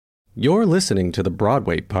You're listening to the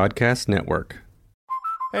Broadway Podcast Network.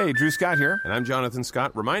 Hey, Drew Scott here, and I'm Jonathan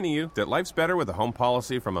Scott, reminding you that life's better with a home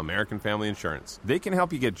policy from American Family Insurance. They can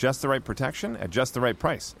help you get just the right protection at just the right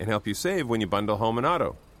price and help you save when you bundle home and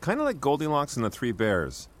auto. Kind of like Goldilocks and the Three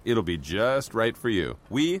Bears. It'll be just right for you.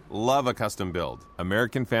 We love a custom build.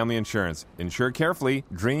 American Family Insurance. Insure carefully,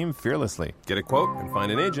 dream fearlessly. Get a quote and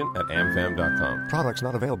find an agent at amfam.com. Products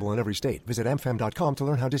not available in every state. Visit amfam.com to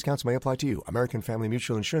learn how discounts may apply to you. American Family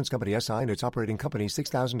Mutual Insurance Company, SI, and its operating company,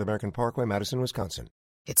 6000 American Parkway, Madison, Wisconsin.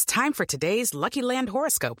 It's time for today's Lucky Land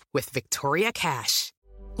horoscope with Victoria Cash.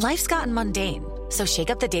 Life's gotten mundane, so shake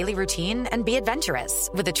up the daily routine and be adventurous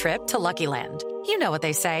with a trip to Lucky Land. You know what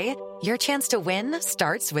they say, your chance to win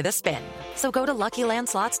starts with a spin. So go to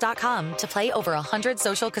LuckyLandSlots.com to play over 100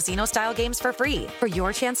 social casino-style games for free for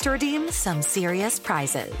your chance to redeem some serious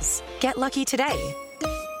prizes. Get lucky today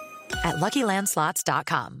at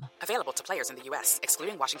LuckyLandSlots.com. Available to players in the U.S.,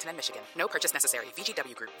 excluding Washington and Michigan. No purchase necessary.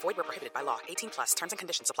 VGW Group. Void where prohibited by law. 18+. Terms and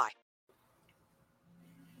conditions apply.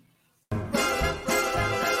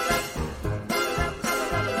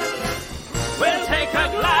 We'll take a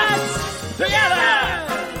glass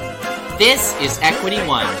together! This is Equity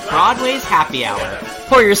One, Broadway's happy hour.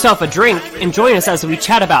 Pour yourself a drink and join us as we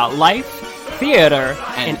chat about life, theater,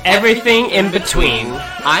 and everything in between.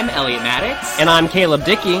 I'm Elliot Maddox. And I'm Caleb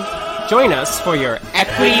Dickey. Join us for your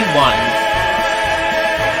Equity One.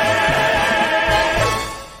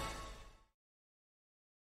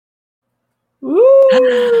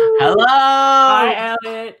 Hello! Hi,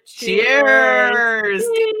 Elliot. Cheers!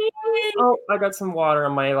 Oh, I got some water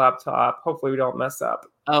on my laptop. Hopefully we don't mess up.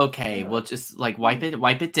 Okay, we'll just wipe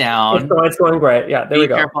it down. It's going great. Yeah, there we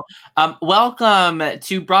go. Careful. Welcome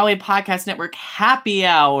to Broadway Podcast Network Happy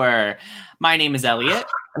Hour. My name is Elliot.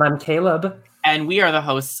 And I'm Caleb. And we are the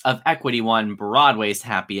hosts of Equity One, Broadway's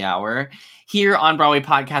Happy Hour. Here on Broadway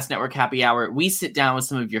Podcast Network Happy Hour, we sit down with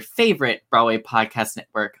some of your favorite Broadway Podcast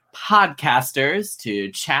Network podcasters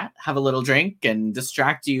to chat, have a little drink, and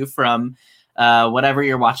distract you from whatever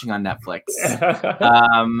you're watching on Netflix.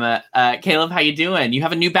 Caleb, how you doing? You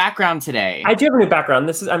have a new background today. I do have a new background.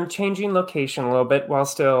 I'm changing location a little bit while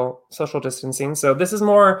still social distancing. So this is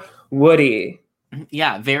more woody.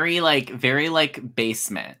 Yeah, very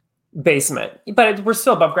basement. But we're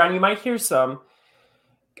still above ground. You might hear some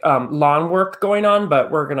lawn work going on, but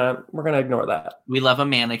we're gonna ignore that. We love a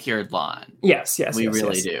manicured lawn. Yes, we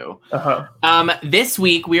really do. Uh-huh. This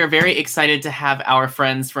week we are very excited to have our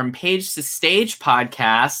friends from Page to Stage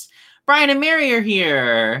podcast, Brian and Mary, are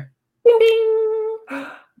here. Bing, bing.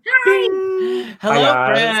 Hi. Hello,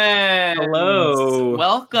 friends. Hello.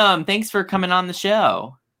 Welcome. Thanks for coming on the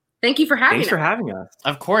show. Thank you for having us. Thanks for having us.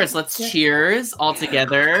 Of course. Let's cheers all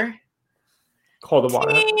together. Cold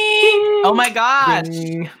water. Oh my gosh.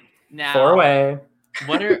 Now, 4 away.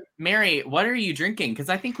 Mary, what are you drinking? Because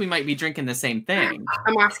I think we might be drinking the same thing.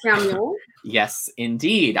 A Moscow Mule. Yes,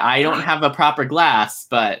 indeed. I don't have a proper glass,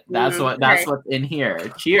 but that's what's in here.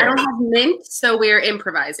 Cheers. I don't have mint, so we're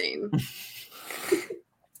improvising.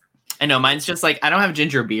 I know, mine's just I don't have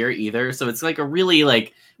ginger beer either, so it's a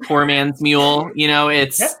really poor man's mule. You know,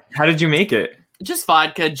 it's How did you make it? just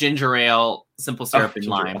vodka, ginger ale, simple syrup, and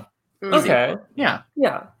lime. Okay. Yeah.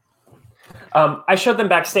 I showed them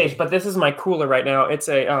backstage, but this is my cooler right now. It's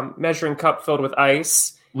a measuring cup filled with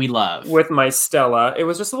ice. We love. With my Stella. It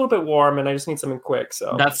was just a little bit warm, and I just need something quick.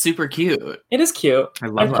 So that's super cute. It is cute. I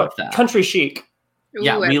love that. Country chic.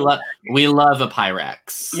 Yeah, we love a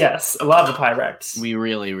Pyrex. Yes, I love a Pyrex. We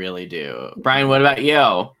really, really do. Brian, what about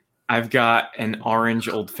you? I've got an orange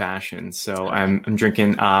old fashioned, so I'm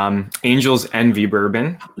drinking Angel's Envy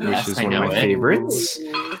bourbon, which is one of my favorites.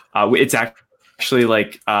 It's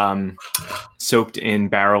actually soaked in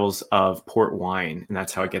barrels of port wine, and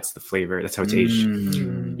that's how it gets the flavor. That's how it's aged.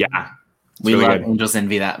 Yeah, we really love good. Angel's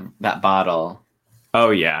Envy, that bottle.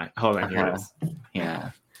 Oh yeah, hold on, here it is.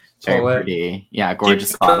 Yeah, very pretty. Yeah,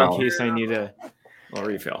 gorgeous bottle. In case I need a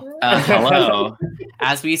refill. Hello.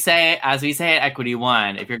 As we say at Equity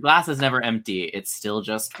One, if your glass is never empty, it's still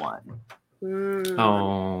just one.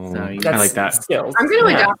 Oh, so I like that. Skills. I'm going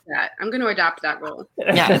to adopt that. I'm going to adopt that rule.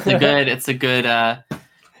 Yeah, it's a good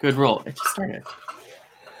rule. It just started.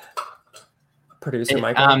 Producer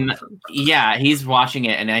Michael. Yeah, he's watching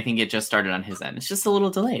it, and I think it just started on his end. It's just a little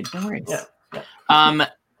delayed. No worries. Yeah.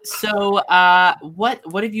 So,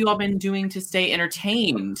 what have you all been doing to stay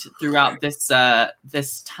entertained throughout this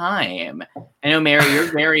time? I know, Mary,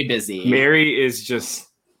 you're very busy. Mary is just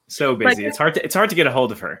so busy. It's hard to get a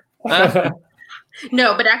hold of her.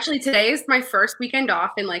 No, but actually today is my first weekend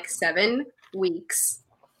off in 7 weeks.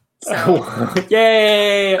 So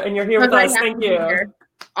yay! And you're here with us. Thank you.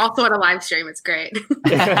 Also on a live stream. It's great.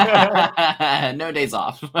 No days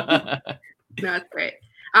off. No, it's great.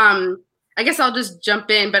 I guess I'll just jump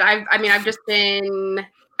in, but I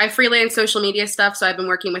freelance social media stuff. So I've been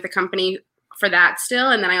working with a company for that still.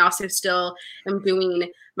 And then I also still am doing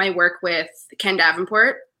my work with Ken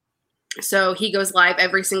Davenport. So he goes live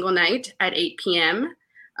every single night at 8 p.m.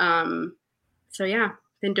 So yeah,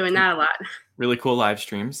 been doing that a lot. Really cool live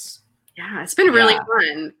streams. Yeah, it's been really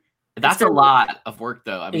fun. That's a lot of work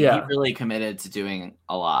though. I mean, he really committed to doing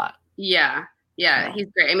a lot. Yeah, he's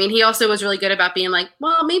great. I mean, he also was really good about being like,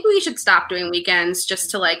 well, maybe we should stop doing weekends just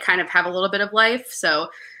to like kind of have a little bit of life. So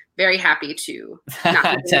very happy to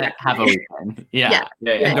not to have a weekend. Yeah.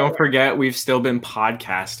 And don't forget, we've still been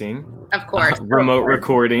podcasting. Of course. Remote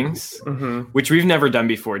recordings, which we've never done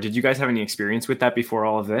before. Did you guys have any experience with that before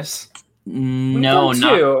all of this? No,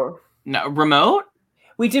 not remote.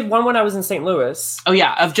 We did one when I was in St. Louis. Oh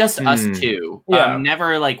yeah, of just us two. Yeah.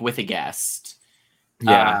 Never like with a guest.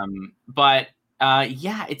 Yeah. But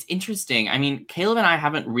it's interesting. I mean, Caleb and I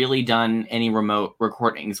haven't really done any remote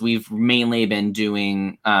recordings. We've mainly been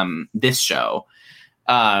doing this show,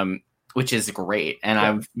 which is great. And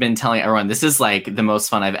I've been telling everyone this is like the most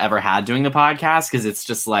fun I've ever had doing the podcast because it's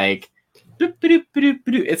just like,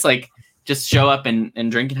 it's like just show up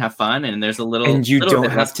and drink and have fun. And there's a little, and you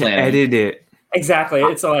don't have to edit it. Exactly.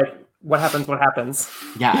 It's like, what happens.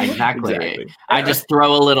 Yeah, exactly. I just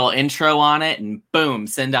throw a little intro on it and boom,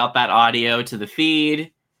 send out that audio to the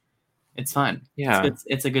feed. It's fun. Yeah.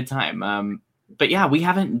 It's a good time. But yeah, we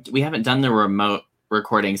haven't done the remote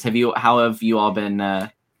recordings. How have you all been? Yeah,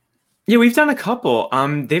 we've done a couple.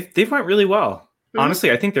 They've went really well.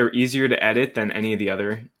 Honestly, I think they're easier to edit than any of the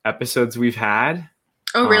other episodes we've had.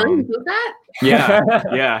 Oh, really? You do that?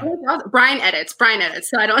 Yeah. Brian edits.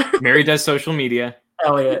 So I don't. Mary does social media.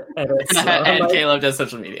 Elliot edits. And Caleb does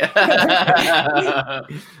social media.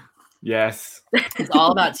 Yes. It's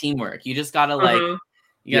all about teamwork. You just gotta split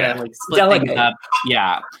Delegate. things up.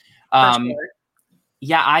 Yeah. I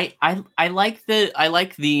like the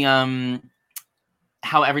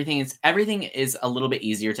how everything is a little bit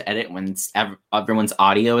easier to edit when everyone's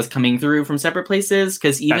audio is coming through from separate places,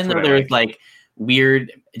 because even though there's like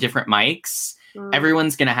weird different mics,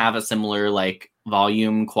 everyone's gonna have a similar like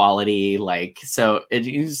volume quality, like, so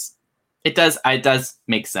it does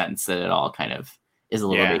make sense that it all kind of is a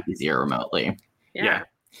little bit easier remotely.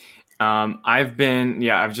 I've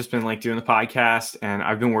just been like doing the podcast, and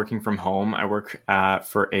I've been working from home. I work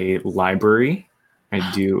for a library. I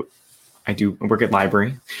work at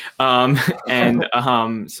library.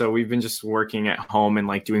 So we've been just working at home and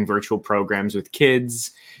like doing virtual programs with kids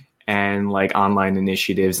and like online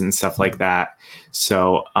initiatives and stuff like that.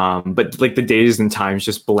 So, but like the days and times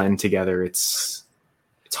just blend together. It's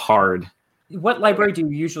hard. What library do you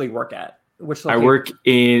usually work at? Which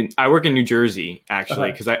location? I work in New Jersey,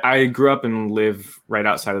 actually, because I grew up and live right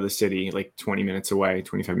outside of the city, like 25 minutes away.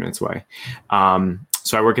 So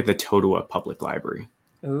I work at the Totowa Public Library.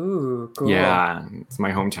 Ooh, cool. Yeah, it's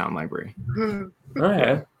my hometown library.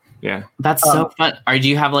 Okay. Yeah. That's so fun. Do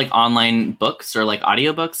you have like online books or like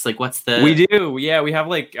audiobooks? Like what's the... We do. Yeah, we have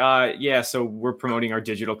like, so we're promoting our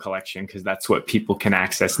digital collection because that's what people can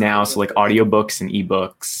access now. So like audiobooks and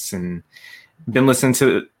ebooks, and been listening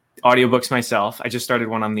to audiobooks myself. I just started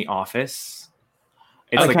one on The Office.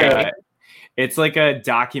 It's like a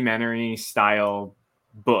documentary style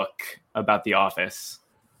book about The Office.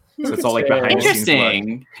 So it's all like behind the scenes.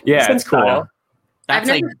 Interesting. Yeah, it's cool. I've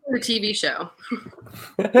never seen the TV show.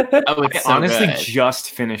 It's I honestly good.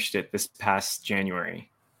 just finished it this past January.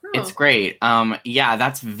 It's great.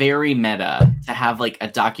 That's very meta to have like a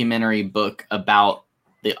documentary book about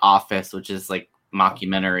The Office, which is like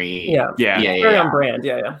mockumentary. Yeah. Very on brand.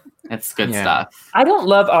 Yeah. It's good stuff. I don't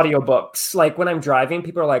love audiobooks. Like when I'm driving,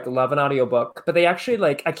 people are like, love an audiobook, but they actually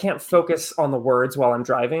like, I can't focus on the words while I'm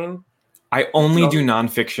driving. I only do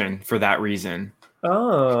nonfiction for that reason.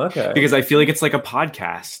 Oh, okay. Because I feel like it's like a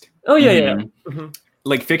podcast. Oh, yeah. Mm-hmm.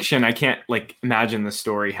 Like fiction, I can't like imagine the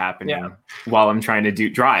story happening while I'm trying to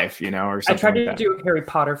drive, or something. I tried to do Harry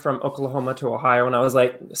Potter from Oklahoma to Ohio, and I was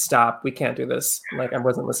like, stop, we can't do this. Like, I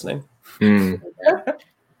wasn't listening.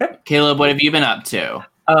 Caleb, what have you been up to?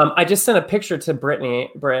 I just sent a picture to Britt,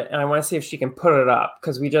 and I want to see if she can put it up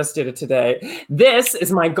because we just did it today. This is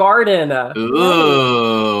my garden.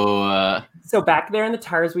 Ooh. So back there in the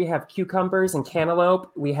tires, we have cucumbers and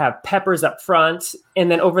cantaloupe. We have peppers up front.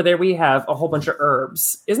 And then over there, we have a whole bunch of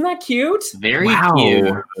herbs. Isn't that cute? Very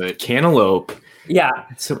cute. Cantaloupe. Yeah.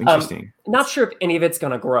 It's so interesting. Not sure if any of it's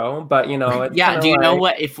going to grow, but It's do you know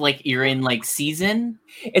what, if like you're in like season?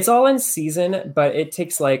 It's all in season, but it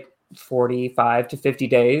takes like 45 to 50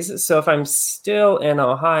 days. So if I'm still in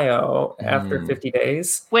Ohio after 50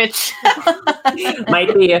 days, which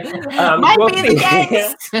might be the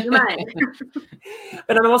case.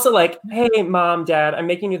 But I'm also like, hey, Mom, Dad, I'm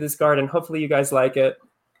making you this garden. Hopefully you guys like it.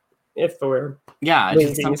 If we're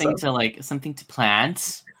just something to plant.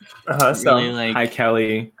 So really, like, hi,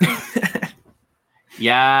 Kelly.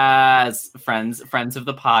 Yes, friends of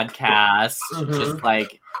the podcast, just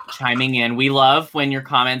like chiming in. We love when your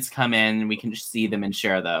comments come in. We can just see them and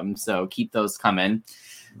share them. So keep those coming.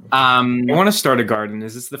 I want to start a garden.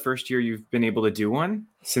 Is this the first year you've been able to do one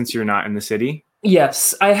since you're not in the city?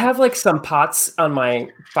 Yes, I have like some pots on my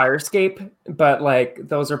fire escape, but like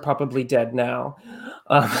those are probably dead now.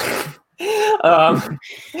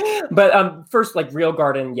 But first, like real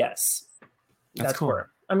garden, yes. That's cool.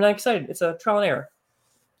 I'm not excited. It's a trial and error.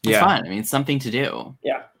 It's fun. I mean, it's something to do.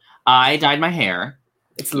 Yeah. I dyed my hair.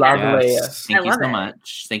 It's lovely. Yes. Thank you so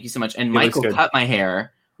much. Thank you so much. And Michael cut my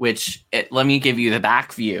hair, which let me give you the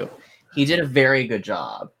back view. He did a very good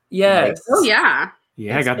job. Yes. Oh yeah.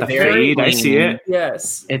 Yeah, I got the fade. I see it.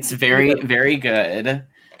 Yes. It's very, very good.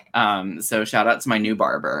 So shout out to my new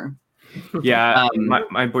barber. Yeah.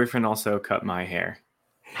 My boyfriend also cut my hair.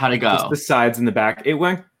 How'd it go? Just the sides and the back. It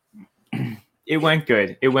went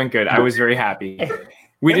good. I was very happy.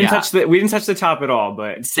 We didn't touch the top at all,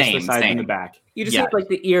 but same, just the sides and the back. You just need like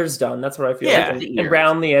the ears done. That's what I feel like. And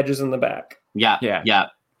round the edges in the back. Yeah.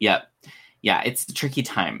 It's the tricky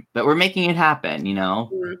time, but we're making it happen, you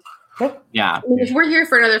know? Yeah. I mean, if we're here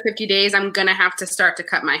for another 50 days, I'm going to have to start to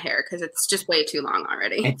cut my hair because it's just way too long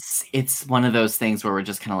already. It's one of those things where we're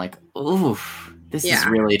just kind of like, ooh, this is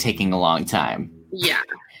really taking a long time. Yeah.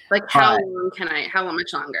 Like how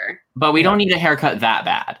much longer? But we don't need a haircut that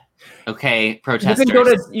bad. Okay, protesters.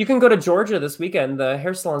 You can go to Georgia this weekend. The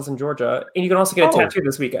hair salon's in Georgia, and you can also get a tattoo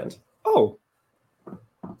this weekend. Oh,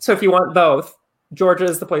 so if you want both, Georgia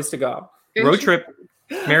is the place to go. Road trip,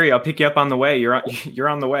 Mary. I'll pick you up on the way. You're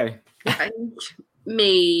on the way.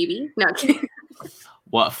 Maybe no.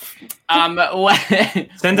 Woof. What?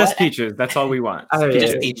 Send us peaches. That's all we want.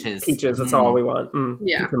 Peaches. Peaches. That's all we want.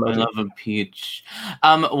 Yeah, I love a peach.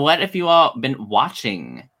 What have you all been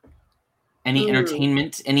watching? Any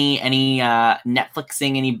entertainment? Any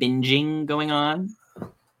Netflixing? Any binging going on?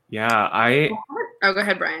 Yeah, Oh, go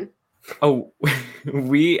ahead, Brian. Oh,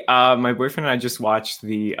 my boyfriend and I just watched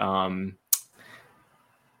the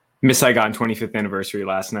Miss Saigon 25th anniversary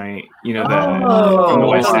last night. You know, from the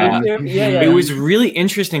West End. Yeah. It was really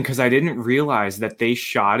interesting because I didn't realize that they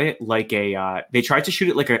shot it like they tried to shoot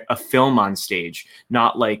it like a film on stage,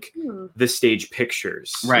 not like the stage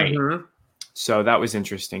pictures. Right. Mm-hmm. So that was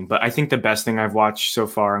interesting. But I think the best thing I've watched so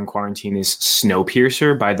far in quarantine is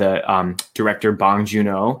Snowpiercer by the director Bong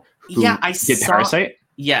Joon-ho. Yeah, I did Parasite.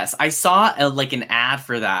 Yes, I saw an ad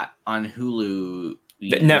for that on Hulu.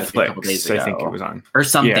 Netflix, I think it was on. Or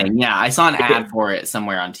something. Yeah, I saw an ad for it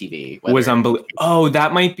somewhere on TV. It was unbelievable. Oh,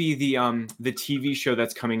 that might be the TV show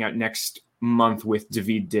that's coming out next month with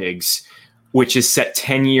Daveed Diggs, which is set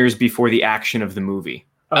 10 years before the action of the movie.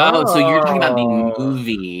 Oh, so you're talking about the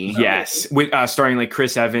movie. Yes, with starring like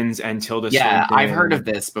Chris Evans and Tilda Swinton. Yeah, I've heard of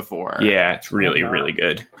this before. Yeah, it's really, really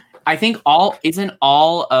good. I think all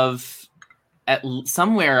of Bong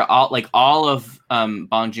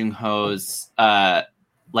Joon-ho's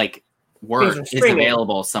work is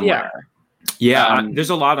available somewhere. Yeah,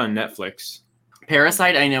 there's a lot on Netflix.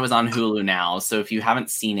 Parasite, I know, is on Hulu now. So if you haven't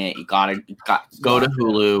seen it, you gotta go to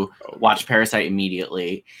Hulu, watch Parasite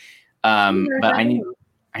immediately. But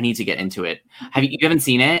I need to get into it. You haven't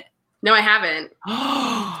seen it? No, I haven't.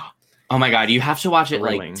 Oh my god, you have to watch it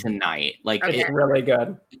tonight. It's really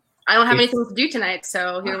good. I don't have anything to do tonight,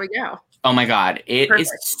 so here we go. Oh my god, it is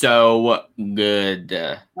so good.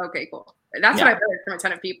 Okay, cool. That's what I've heard from a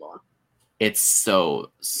ton of people. It's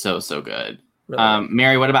so good. Really?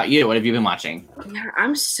 Mary, what about you? What have you been watching? Yeah,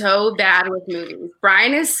 I'm so bad with movies.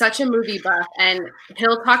 Brian is such a movie buff, and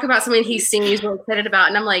he'll talk about something he's seen, he's really excited about,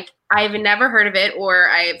 and I'm like, I've never heard of it, or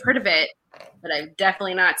I've heard of it, but I've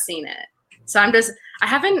definitely not seen it. So I don't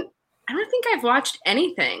think I've watched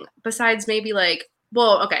anything besides maybe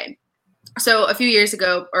okay. So a few years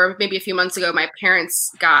ago, or maybe a few months ago, my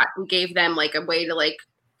parents gave them like a way to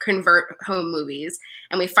convert home movies,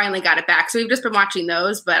 and we finally got it back. So we've just been watching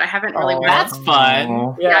those, but I haven't really watched. That's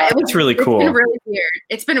fun. Yeah, it's really cool. It's been really weird.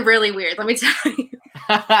 It's been really weird. Let me tell you.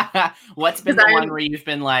 What's been the one where you've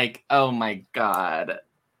been like, oh my god?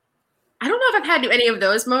 I don't know if I've had any of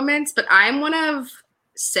those moments, but I'm one of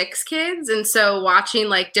 6 kids, and so watching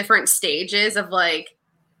different stages of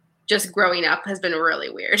just growing up has been really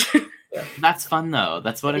weird. Yeah. That's fun though.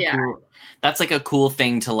 That's what that's a cool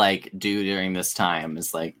thing to do during this time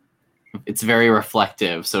is it's very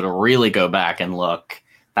reflective. So to really go back and look,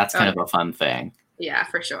 that's kind of a fun thing. Yeah,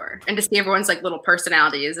 for sure. And to see everyone's like little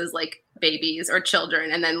personalities as like babies or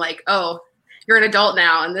children, and then like, oh, you're an adult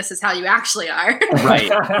now, and this is how you actually are.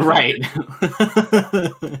 Right.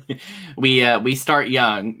 We start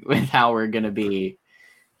young with how we're gonna be.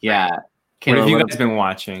 Yeah. Caleb, what have you guys been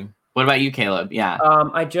watching? What about you, Caleb? Yeah.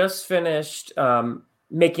 I just finished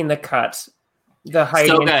Making the Cut. The Heidi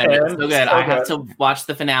so and good. Tim. So good. I have to watch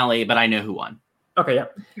the finale, but I know who won. Okay, yeah.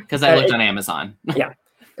 Because I looked on Amazon. Yeah.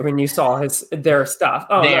 When you saw their stuff.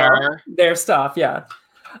 Oh, their stuff, yeah.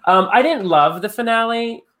 I didn't love the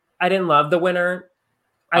finale. I didn't love the winner.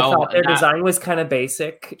 I thought their design was kind of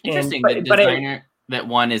basic. Interesting. The designer that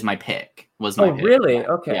won is my pick. Was my pick. Really?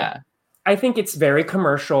 Okay. Yeah. I think it's very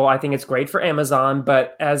commercial. I think it's great for Amazon,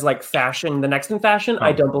 but as like fashion, the next in fashion,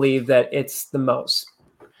 I don't believe that it's the most.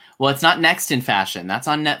 Well, it's not next in fashion. That's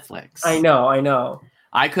on Netflix. I know.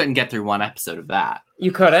 I couldn't get through one episode of that.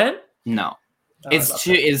 You couldn't? No.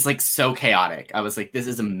 It's like so chaotic. I was like, this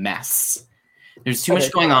is a mess. There's too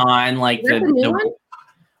much going on. Like the new one?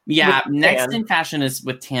 Yeah, Next in Fashion is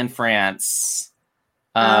with Tan France.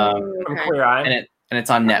 From Queer Eye. And it's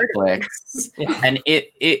on Netflix. And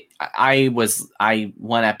I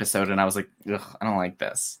one episode and I was like, ugh, I don't like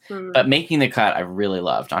this. But Making the Cut I really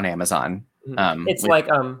loved on Amazon. It's like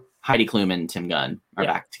Heidi Klum and Tim Gunn are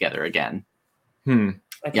back together again.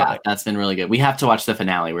 Yeah, that's been really good. We have to watch the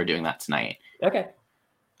finale. We're doing that tonight. Okay.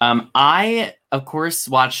 I, of course,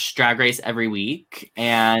 watch Drag Race every week.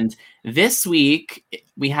 And this week,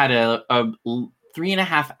 we had a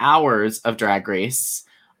 3.5 hours of Drag Race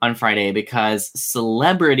on Friday because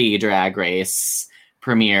Celebrity Drag Race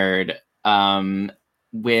premiered,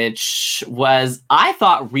 which was, I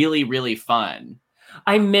thought, really, really fun.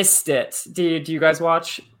 I missed it. Do you guys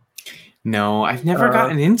watch? No, I've never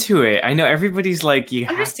gotten into it. I know everybody's like, you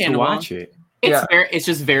have to watch it. It's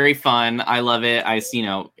just very fun. I love it.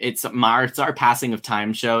 It's our passing of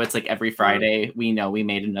time show. It's like every Friday. We know we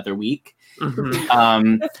made another week.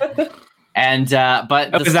 Mm-hmm.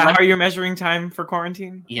 But is that how you're measuring time for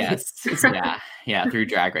quarantine? Yes. Yeah. Through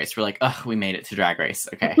Drag Race, we're like, oh, we made it to Drag Race.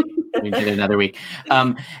 Okay, we did another week.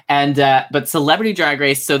 But Celebrity Drag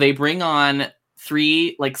Race. So they bring on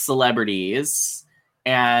 3 like celebrities,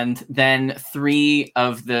 and then 3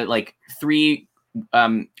 of the three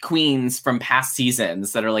queens from past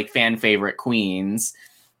seasons that are like fan favorite queens,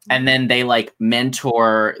 and then they like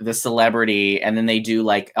mentor the celebrity, and then they do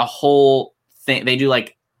like a whole thing. They do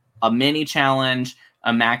like a mini challenge,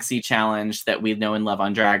 a maxi challenge that we know and love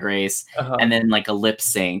on Drag Race, and then like a lip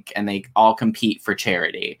sync, and they all compete for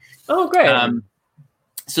charity. Oh, great.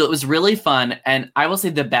 So it was really fun. And I will say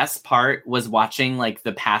the best part was watching like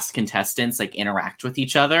the past contestants like interact with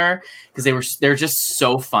each other, because they're just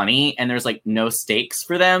so funny, and there's like no stakes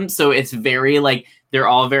for them. So it's very like, they're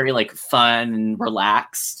all very like fun and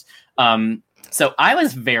relaxed. So I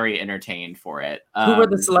was very entertained for it. Who were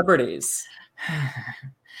the celebrities?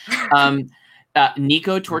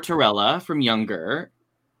 Nico Tortorella from Younger.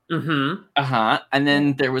 Mm-hmm. And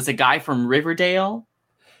then there was a guy from Riverdale.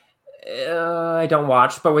 I don't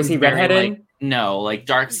watch, but was he redheaded? No, like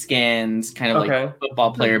dark skinned, kind of like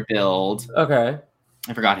football player build. Okay.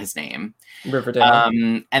 I forgot his name.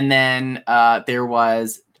 Riverdale. And then there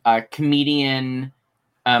was a comedian,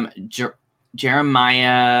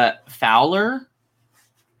 Jeremiah Fowler.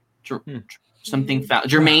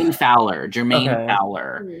 Jermaine Fowler.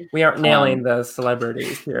 We aren't nailing the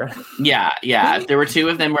celebrities here. Yeah. There were 2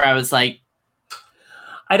 of them where I was like,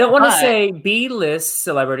 I don't want to say B-list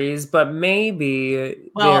celebrities, but maybe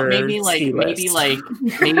maybe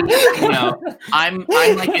I'm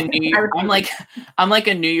like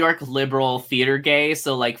a New York liberal theater gay,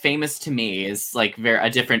 so like famous to me is like a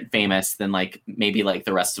different famous than like maybe like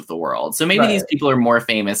the rest of the world. So maybe these people are more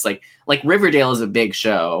famous. Like Riverdale is a big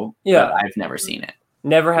show. Yeah, but I've never seen it.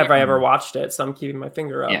 Never have I ever watched it, so I'm keeping my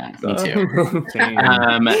finger up. Yeah, me too.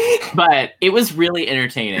 But it was really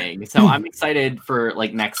entertaining. So I'm excited for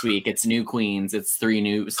like next week. It's new queens. It's 3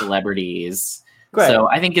 new celebrities. Great. So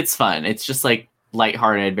I think it's fun. It's just like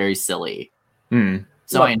lighthearted, very silly.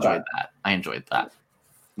 So I enjoyed that.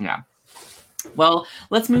 Yeah. Well,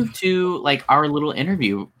 let's move to like our little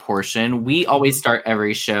interview portion. We always start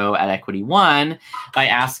every show at Equity One by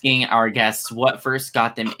asking our guests what first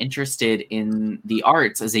got them interested in the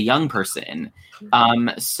arts as a young person.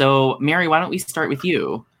 So Mary, why don't we start with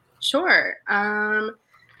you? Sure.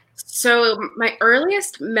 So my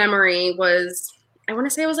earliest memory was, I want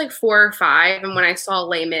to say I was like 4 or 5, and when I saw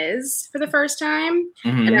Les Mis for the first time,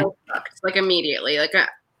 and I was hooked like immediately. Like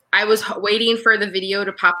I was waiting for the video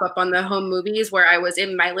to pop up on the home movies, where I was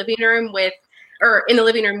in my living room with or in the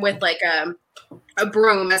living room with like a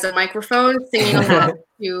broom as a microphone, singing along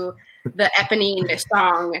to the Eponine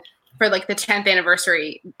song for like the 10th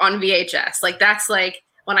anniversary on VHS. Like that's like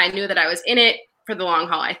when I knew that I was in it for the long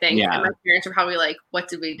haul, I think. Yeah. And my parents were probably like, what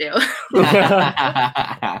did we do?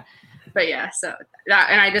 But yeah, so that,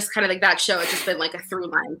 and I just kind of like that show has just been like a through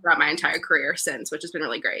line throughout my entire career since, which has been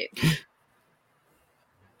really great.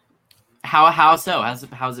 How so? How's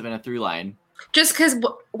it been a through line? Just because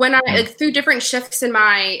when I like through different shifts in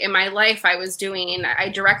my life, I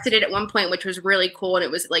directed it at one point, which was really cool, and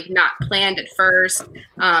it was like not planned at first.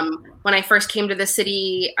 When I first came to the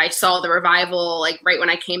city, I saw the revival like right when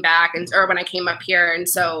I came back, or when I came up here, and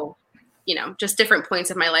so just different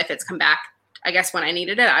points of my life, it's come back. I guess when I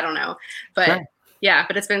needed it, I don't know, but sure. Yeah,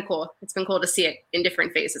 but it's been cool. It's been cool to see it in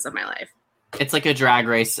different phases of my life. It's like a drag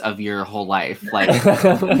race of your whole life, like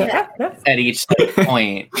at each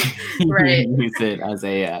point, right? Use it as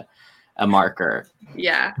a marker.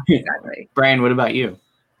 Yeah, exactly. Brian, what about you?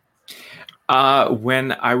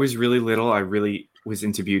 When I was really little, I really was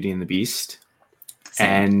into Beauty and the Beast. Same.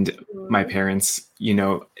 And my parents,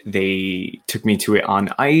 they took me to it on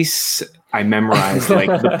ice. I memorized like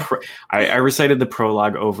I recited the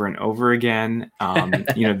prologue over and over again.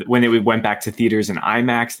 When it went back to theaters and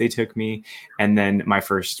IMAX, they took me. And then my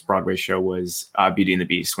first Broadway show was Beauty and the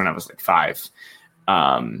Beast when I was like 5.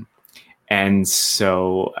 And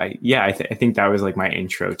so I think that was like my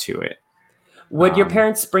intro to it. Would your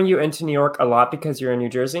parents bring you into New York a lot because you're in New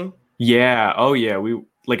Jersey? Yeah. Oh yeah. We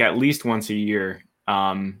like at least once a year.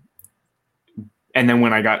 And then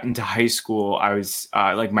when I got into high school, I was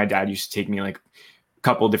like my dad used to take me like a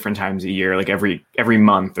couple different times a year, like every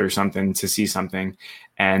month or something to see something.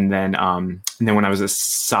 And then when I was a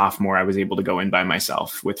sophomore, I was able to go in by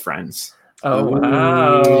myself with friends. Oh,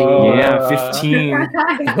 wow. Yeah,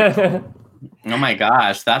 15. Oh my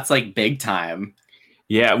gosh, that's like big time.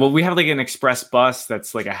 Yeah, well, we have like an express bus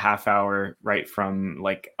that's like a half hour right from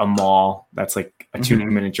like a mall. That's like a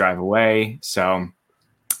 2-minute drive away. So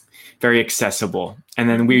very accessible. And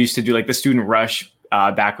then we used to do like the student rush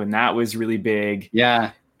back when that was really big.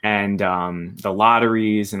 Yeah. And the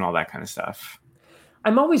lotteries and all that kind of stuff.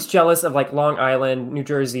 I'm always jealous of like Long Island, New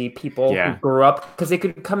Jersey people who grew up because they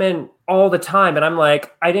could come in all the time. And I'm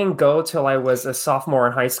like, I didn't go till I was a sophomore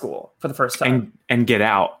in high school for the first time. And get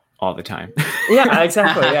out all the time. Yeah,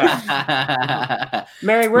 exactly. Yeah.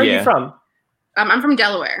 Mary, where are you from? I'm from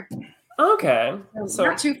Delaware. Okay. So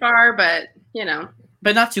not too far, but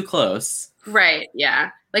But not too close. Right. Yeah.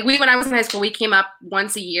 Like when I was in high school, we came up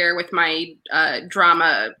once a year with my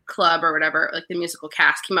drama club or whatever, like the musical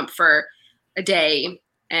cast came up for a day,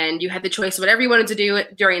 and you had the choice of whatever you wanted to do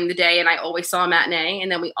during the day. And I always saw a matinee,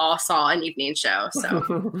 and then we all saw an evening show.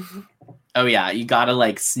 So. Oh yeah, you gotta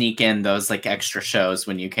like sneak in those like extra shows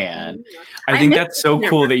when you can. I think that's so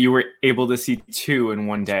cool that you were able to see 2 in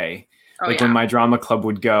one day. When my drama club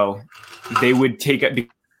would go, they would take it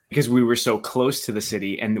because we were so close to the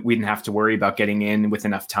city and we didn't have to worry about getting in with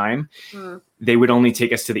enough time. They would only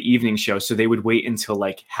take us to the evening show. So they would wait until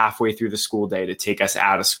like halfway through the school day to take us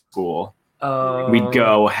out of school. We'd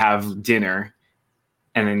go have dinner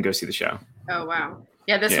and then go see the show. Oh, wow.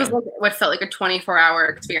 Yeah, this was like what felt like a 24-hour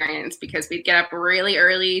experience because we'd get up really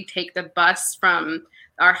early, take the bus from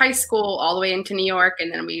our high school all the way into New York,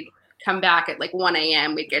 and then we'd come back at like 1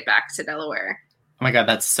 a.m. We'd get back to Delaware. Oh my God,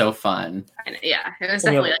 that's so fun. And yeah, it was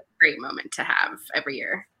definitely like a great moment to have every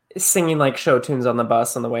year. Singing like show tunes on the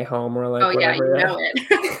bus on the way home or like whatever. Yeah, you know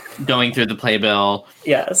it. Going through the playbill.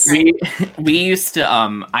 Yes. We used to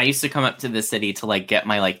I used to come up to the city to like get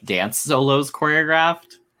my like dance solos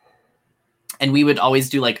choreographed. And we would always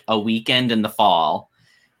do like a weekend in the fall,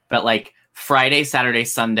 but like Friday, Saturday,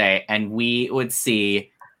 Sunday, and we would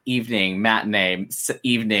see evening, matinee,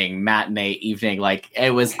 evening. Like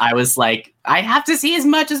I was like, I have to see as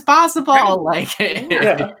much as possible. Right. Like,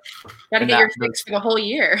 gotta get your fix for the whole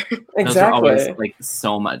year. Exactly. Those are always like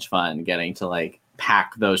so much fun getting to like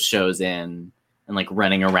pack those shows in and like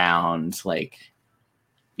running around, like,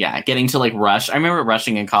 getting to like rush. I remember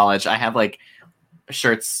rushing in college. I have like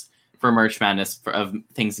shirts for Merch Madness of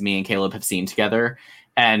things me and Caleb have seen together.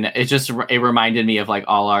 And it reminded me of like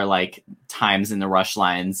all our like times in the rush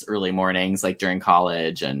lines, early mornings, like during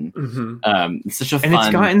college, and it's such a fun. And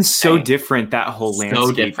it's gotten so different, that whole landscape.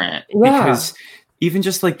 So different, because even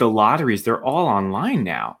just like the lotteries, they're all online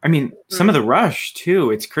now. I mean, some of the rush too.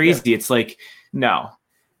 It's crazy. It's like, no,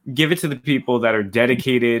 give it to the people that are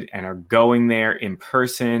dedicated and are going there in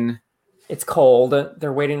person. It's cold.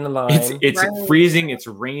 They're waiting in the line. It's freezing. It's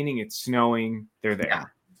raining. It's snowing. They're there. Yeah.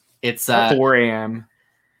 It's 4 a.m.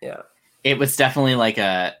 Yeah. It was definitely like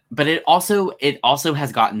but it also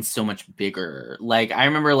has gotten so much bigger. Like I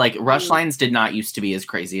remember like rush lines did not used to be as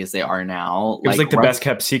crazy as they are now. It was like the best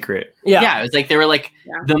kept secret. Yeah. It was like, they were like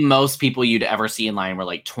the most people you'd ever see in line were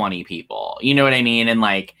like 20 people. You know what I mean? And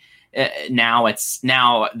like now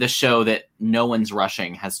the show that no one's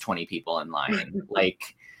rushing has 20 people in line.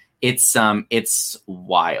 Like it's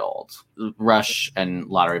wild. Rush and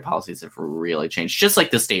lottery policies have really changed. Just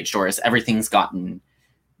like the stage doors, everything's gotten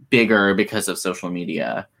bigger because of social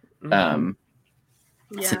media.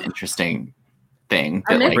 It's an interesting thing.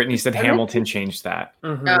 That, like, Brittany said Hamilton changed that.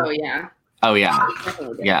 Mm-hmm. Oh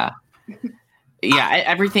yeah.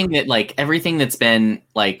 Everything that's been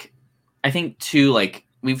like, I think too, like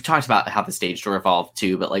we've talked about how the stage door evolved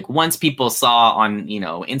too, but like once people saw on,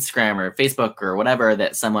 Instagram or Facebook or whatever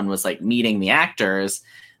that someone was like meeting the actors,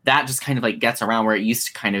 that just kind of like gets around, where it used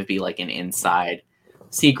to kind of be like an inside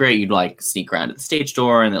secret. You'd like sneak around to the stage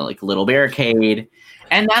door and then like a little barricade.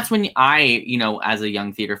 And that's when I, as a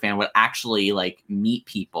young theater fan, would actually like meet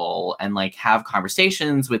people and like have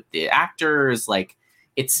conversations with the actors. Like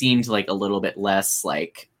it seemed like a little bit less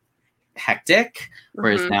like hectic,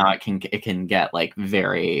 whereas now it can get like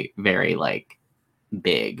very, very like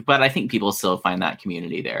big. But I think people still find that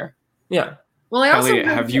community there. Yeah. Well, I also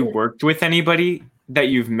have you worked with anybody that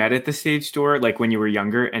you've met at the stage door, like when you were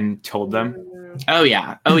younger, and told them? Oh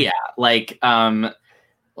yeah. Like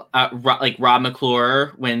like Rob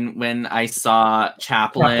McClure when I saw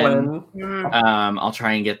Chaplin. I'll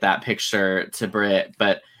try and get that picture to Britt,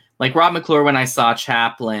 but like Rob McClure when I saw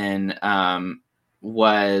Chaplin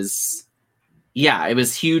was it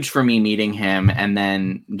was huge for me meeting him and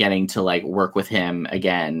then getting to like work with him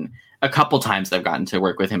again. A couple times I've gotten to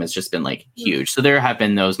work with him has just been like huge. So there have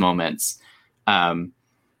been those moments. But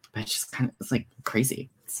it's just it's like crazy.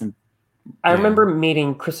 I remember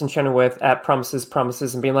meeting Kristen Chenoweth at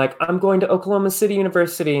Promises and being like, I'm going to Oklahoma City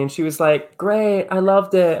University. And she was like, great, I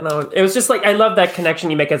loved it. And it was just like, I love that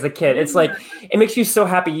connection you make as a kid. It's like, it makes you so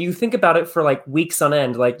happy. You think about it for like weeks on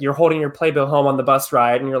end. Like you're holding your playbill home on the bus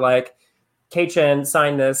ride and you're like, Kei-Chen,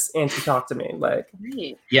 sign this and she talked to me. Like,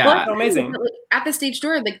 yeah, well, amazing. At the stage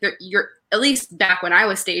door, like you're, at least back when I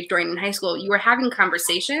was stage dooring in high school, you were having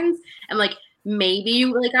conversations and like, maybe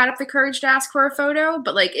you really got up the courage to ask for a photo,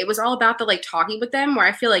 but like it was all about the like talking with them, where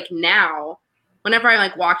I feel like now whenever I'm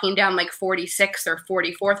like walking down like 46th or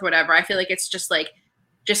 44th, whatever, I feel like it's just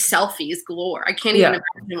selfies galore. I can't even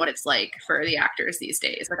imagine what it's like for the actors these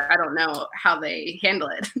days. Like I don't know how they handle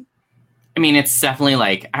it. I mean, it's definitely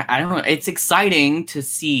like, I don't know. It's exciting to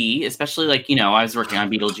see, especially like, I was working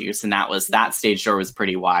on Beetlejuice and that stage door was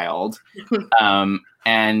pretty wild.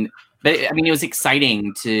 But I mean, it was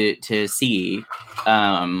exciting to see.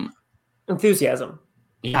 Enthusiasm.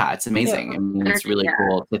 Yeah, it's amazing. I mean, it's really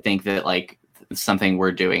cool to think that like something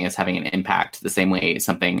we're doing is having an impact the same way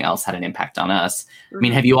something else had an impact on us. I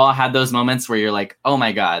mean, have you all had those moments where you're like, oh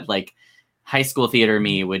my God, like high school theater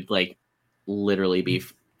me would like literally be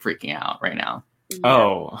freaking out right now?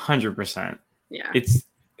 Oh, 100%. Yeah. It's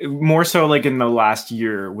more so like in the last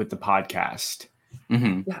year with the podcast.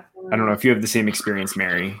 Yeah. I don't know if you have the same experience,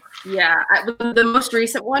 Mary. Yeah, the most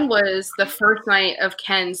recent one was the first night of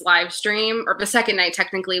Ken's live stream, or the second night,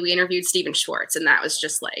 technically, we interviewed Steven Schwartz, and that was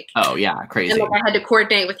just like... Oh, yeah, crazy. And like, I had to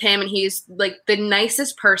coordinate with him, and he's like the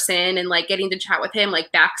nicest person, and like getting to chat with him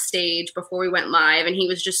like backstage before we went live, and he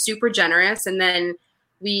was just super generous. And then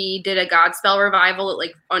we did a Godspell revival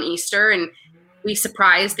like on Easter, and we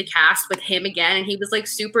surprised the cast with him again, and he was like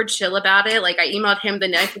super chill about it. Like I emailed him the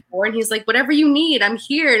night before and he's like, whatever you need, I'm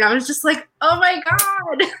here. And I was just like, oh my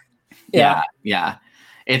God. Yeah.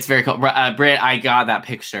 It's very cool. Britt, I got that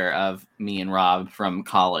picture of me and Rob from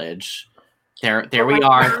college. There we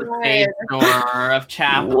are at the stage door of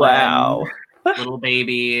Chaplin. Wow. Little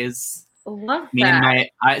babies. Love me that. And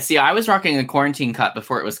I was rocking a quarantine cut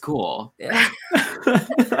before it was cool. Yeah.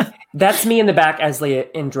 That's me in the back as Leah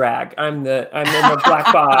in drag. I'm in the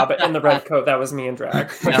black bob and the red coat. That was me in drag.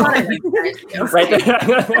 Right there.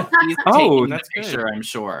 Oh, that's good. Picture, I'm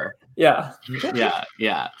sure. Yeah.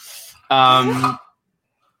 Yeah.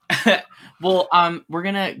 Well, we're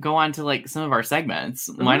gonna go on to like some of our segments.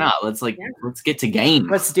 Why not? Let's get to games.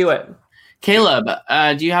 Let's do it. Caleb,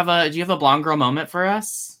 do you have a blonde girl moment for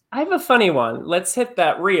us? I have a funny one. Let's hit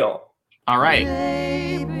that reel. All right.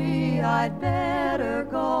 Maybe I'd better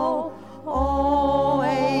go. Oh,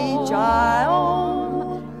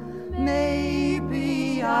 H-I-O.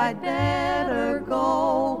 Maybe I'd better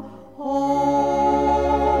go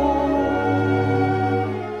home.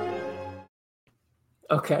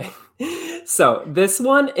 Okay. So this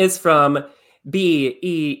one is from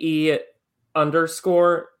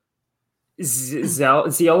BEE_000.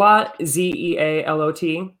 Zealot, Zealot, Zealot.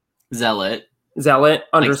 Zealot Like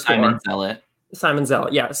underscore. Simon Zealot. Simon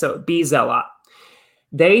Zealot. Yeah. So be Zealot.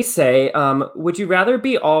 They say, would you rather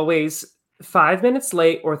be always 5 minutes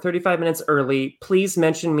late or 35 minutes early? Please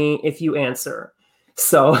mention me if you answer.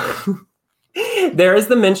 So there is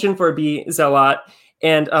the mention for be Zealot.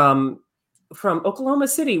 And from Oklahoma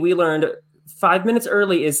City, we learned 5 minutes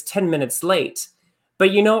early is 10 minutes late. But,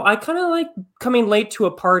 I kind of like coming late to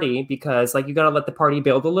a party because, like, you got to let the party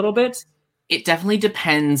build a little bit. It definitely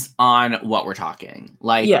depends on what we're talking.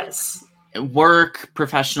 Like, yes, work,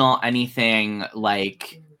 professional, anything,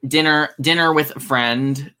 like dinner with a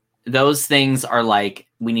friend. Those things are like,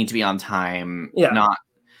 we need to be on time. Yeah.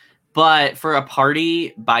 But for a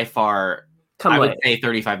party, by far, I would late. say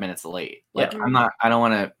 35 minutes late. Like, Yeah. I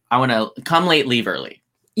want to come late, leave early.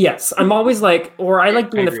 Yes, I'm always like, or I like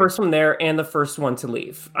doing the first one there and the first one to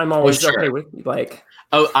leave. I'm always okay with like.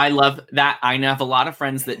 Oh, I love that. I know have a lot of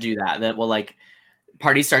friends that do that. That will like,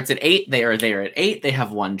 party starts at 8. They are there at 8. They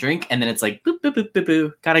have one drink, and then it's like boop boop boop boop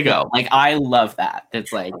boop. Gotta go. Like I love that.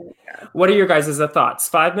 It's like, what are your guys' thoughts?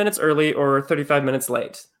 5 minutes early or 35 minutes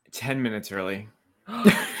late? 10 minutes early.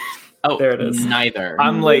 Oh, there it is. Neither.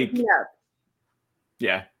 I'm like,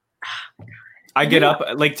 yeah. I get up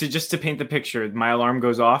like to paint the picture. My alarm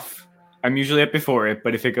goes off. I'm usually up before it,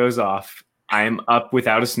 but if it goes off, I am up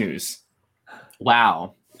without a snooze.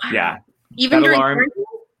 Wow. Yeah. Even that during alarm. quarantine?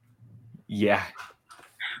 Yeah.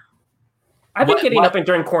 I've been getting up and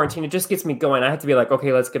during quarantine, it just gets me going. I have to be like,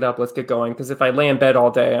 okay, let's get up, let's get going. Because if I lay in bed all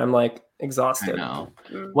day, I'm like exhausted. I know.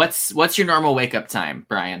 What's your normal wake up time,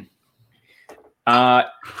 Brian? I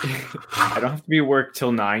don't have to be at work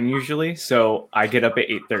till 9 usually, so I get up at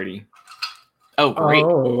 8:30. Oh, great!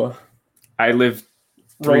 Oh. I live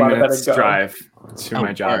 3 minutes drive to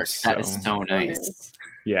my job. That is so nice.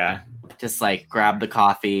 Yeah. Just like grab the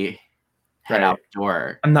coffee, head out the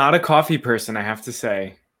door. I'm not a coffee person, I have to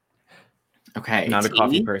say. Okay. Not a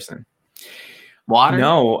coffee person. Water?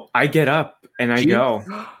 No, I get up and I go.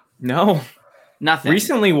 No. Nothing.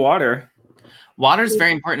 Recently, water. Water is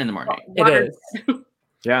very important in the morning. It is.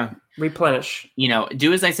 Yeah. Replenish.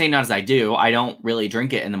 Do as I say, not as I do. I don't really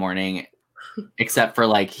drink it in the morning, except for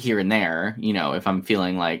like here and there, if I'm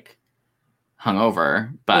feeling like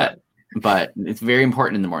hungover. But it's very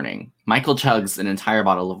important in the morning. Michael chugs an entire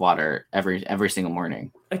bottle of water every single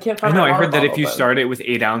morning. I can't find I know. my I heard water that if bottle, you but- start it with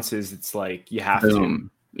 8 ounces, it's like you have Boom.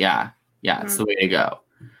 Yeah. Yeah. It's the way to go.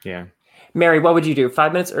 to. Yeah. Mary, what would you do?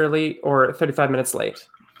 5 minutes early or 35 minutes late?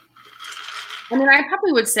 I mean, I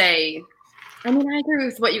probably would say, I agree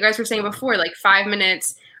with what you guys were saying before, like 5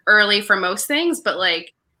 minutes early for most things, but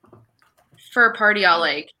like for a party,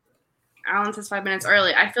 Alan says 5 minutes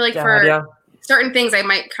early. I feel like certain things I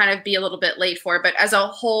might kind of be a little bit late for, but as a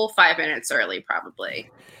whole, 5 minutes early, probably.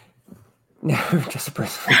 No, just a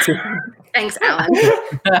person. Thanks, Alan.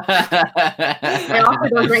 I also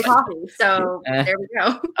don't drink coffee, so there we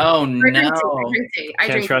go. Oh, I drink no. tea.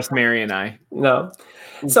 Can't trust Mary and I. No.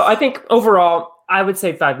 So I think overall, I would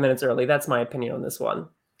say 5 minutes early. That's my opinion on this one.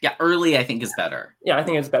 Yeah, early I think is better. Yeah, I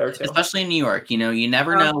think it's better too. Especially in New York. You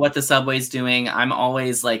never know what the subway's doing. I'm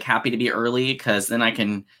always like happy to be early because then I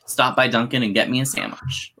can stop by Dunkin' and get me a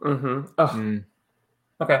sandwich. Mm-hmm. Oh.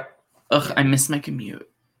 Okay. Ugh, I miss my commute.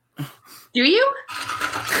 Do you?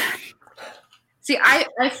 See,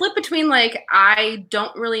 I flip between like I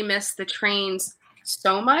don't really miss the trains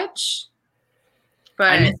so much, but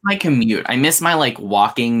I miss my commute. I miss my like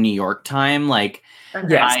walking New York time. Like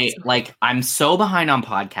I'm so behind on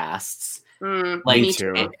podcasts. Like me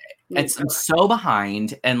too. I'm so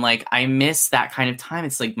behind, and like I miss that kind of time.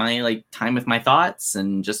 It's like my like time with my thoughts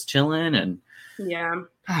and just chilling, and yeah.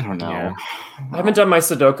 I don't know. Yeah. I haven't done my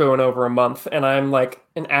Sudoku in over a month, and I'm like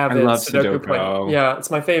an avid I love Sudoku player. Sudoku. Yeah, it's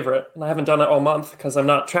my favorite, and I haven't done it all month because I'm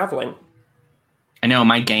not traveling. I know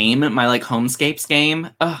my like Homescapes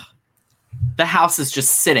game. Ugh, the house is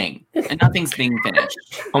just sitting and nothing's being finished.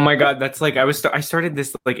 Oh my god, that's like I started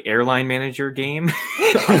this like airline manager game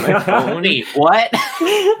on my phone. Wait, what?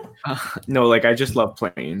 No, like I just love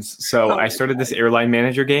planes. So I started this airline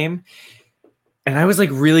manager game. And I was like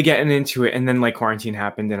really getting into it, and then like quarantine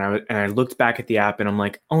happened, and I looked back at the app, and I'm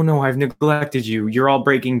like, oh no, I've neglected you. You're all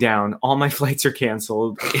breaking down. All my flights are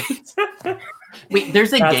canceled. Wait,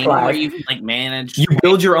 there's a That's game why. where you can like manage. You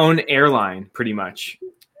build your own airline, pretty much,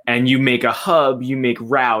 and you make a hub. You make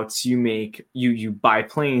routes. You make you buy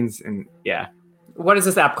planes, and yeah. What is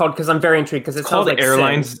this app called? Because I'm very intrigued. Because It's called sounds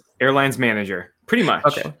like Airlines Manager, pretty much.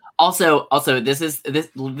 Okay. Also, this is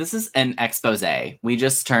an expose. We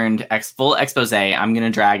just turned full expose. I'm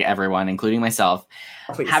gonna drag everyone, including myself.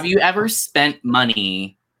 Please. Have you ever spent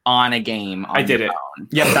money on a game. On I did it. Phone.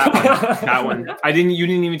 Yeah, that one. That one. You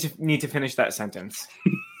didn't even need to finish that sentence.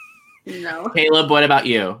 No. Caleb, what about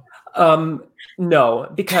you?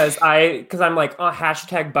 No, because I'm like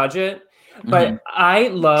hashtag budget. But I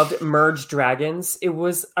loved Merge Dragons. I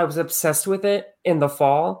was obsessed with it in the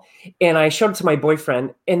fall, and I showed it to my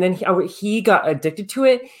boyfriend, and then he got addicted to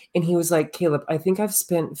it, and he was like, "Caleb, I think I've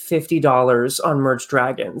spent $50 on Merge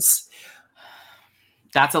Dragons."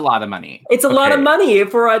 That's a lot of money. It's a lot of money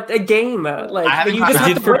for a game. Like you just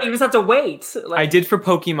have to wait. Like, I did for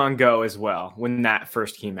Pokemon Go as well when that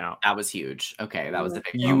first came out. That was huge. Okay, that was the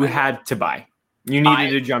big. You had to buy. You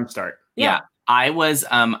needed a jump start. Yeah. I was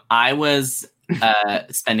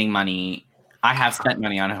spending money. I have spent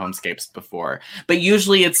money on Homescapes before, but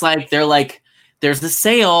usually it's like there's the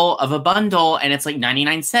sale of a bundle and it's like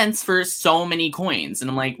 99 cents for so many coins, and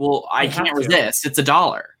I'm like, well, I can't resist. It's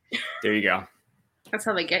 $1. There you go. That's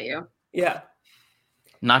how they get you. Yeah.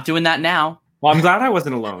 Not doing that now. Well, I'm glad I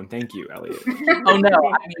wasn't alone. Thank you, Elliot. Oh no,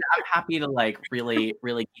 I mean, I'm happy to like really,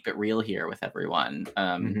 really keep it real here with everyone.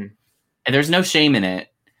 And there's no shame in it.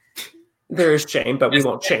 There is shame, but we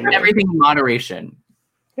won't shame everything in moderation.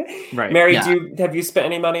 Right. Mary, have you spent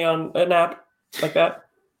any money on an app like that?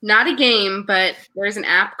 Not a game, but there's an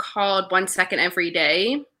app called 1 Second Every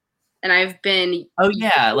Day. And I've been... Oh,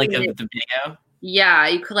 yeah, like the video? Yeah,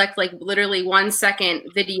 you collect like literally 1 second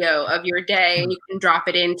video of your day and you can drop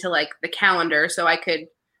it into like the calendar. So I could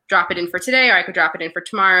drop it in for today or I could drop it in for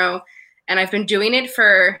tomorrow. And I've been doing it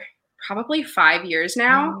for probably 5 years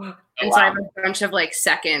now. And so I have a bunch of like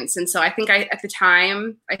seconds. And so I think at the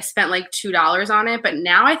time I spent like $2 on it, but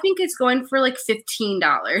now I think it's going for like $15.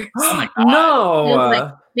 Oh my God. No.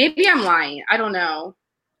 Like, maybe I'm lying. I don't know.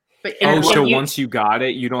 But once you got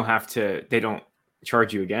it, you don't have to, they don't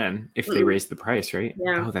charge you again if they raise the price, right?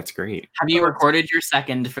 Yeah. Oh, that's great. Have you recorded your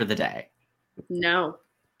second for the day? No.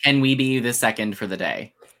 Can we be the second for the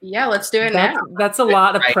day? Yeah, let's do it now. That's a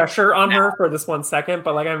lot of pressure on her for this 1 second,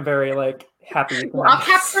 but like I'm very like happy. Well, I'll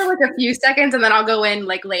capture like a few seconds and then I'll go in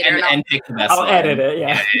like later and pick the best I'll one. edit it.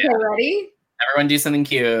 Yeah. Okay, ready? Everyone do something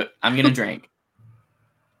cute. I'm gonna drink.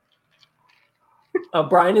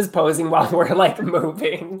 Brian is posing while we're like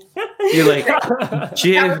moving. You're like,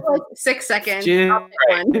 Jim. That was, like 6 seconds. Jim.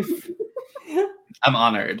 I'm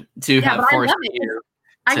honored to have forced you.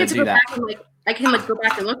 I get to go that. back and like I can like go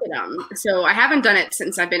back and look at them. So I haven't done it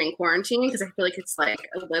since I've been in quarantine because I feel like it's like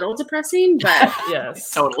a little depressing. But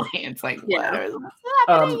yes, totally. It's like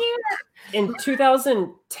in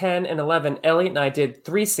 2010 and 11, Elliot and I did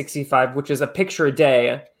 365, which is a picture a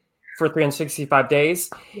day for 365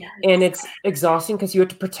 days. Yes. And it's exhausting because you have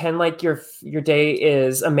to pretend like your day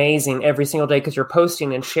is amazing every single day because you're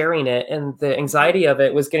posting and sharing it. And the anxiety of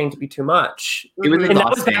it was getting to be too much. It was and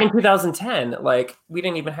that was back in 2010. Like we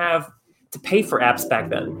didn't even have to pay for apps back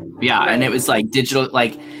then. Yeah. And it was like digital,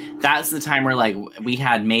 like that's the time where like we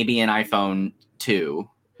had maybe an iPhone 2.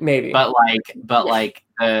 Maybe. But like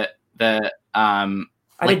the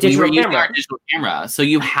I like did digital we were using camera. our digital camera. So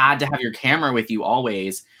you had to have your camera with you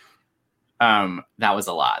always. That was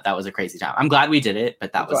a lot. That was a crazy time. I'm glad we did it,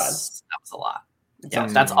 but that was a lot. Yeah,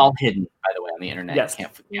 that's all hidden, by the way, on the internet. Yes.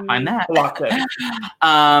 Can't find that. Blocked it.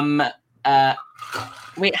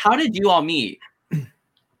 Wait, how did you all meet?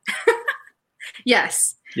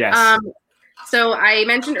 Yes. So I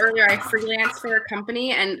mentioned earlier I freelance for a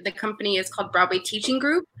company, and the company is called Broadway Teaching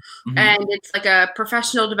Group, and it's like a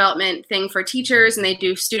professional development thing for teachers, and they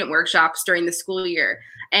do student workshops during the school year.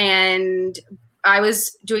 And I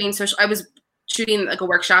was shooting like a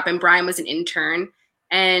workshop, and Brian was an intern,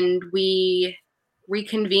 and we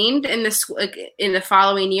reconvened in the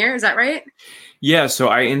following year. Is that right? Yeah. So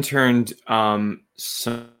I interned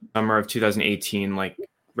summer of 2018, like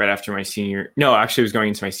right after my senior. No, actually, I was going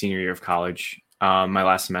into my senior year of college, my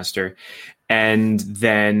last semester, and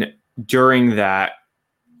then during that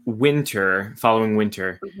following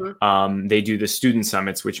winter, they do the student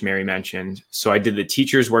summits, which Mary mentioned. So I did the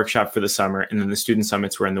teachers workshop for the summer, and then the student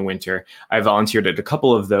summits were in the winter. I volunteered at a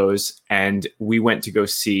couple of those, and we went to go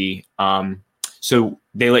see. So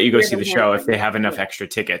they let you go see the show if they have enough extra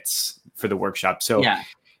tickets for the workshop. So,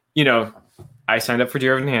 I signed up for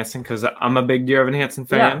Dear Evan Hansen because I'm a big Dear Evan Hansen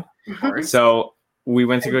fan. Yeah. So we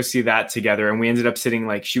went to go see that together, and we ended up sitting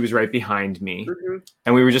like she was right behind me,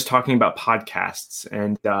 and we were just talking about podcasts.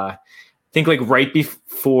 And I think like right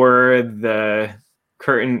before the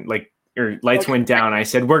curtain or lights went down, I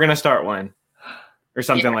said, "We're gonna start one," or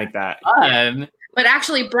something like that. But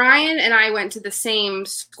actually, Brian and I went to the same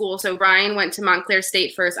school. So Brian went to Montclair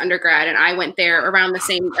State for his undergrad, and I went there at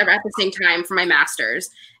the same time for my master's.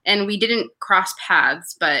 And we didn't cross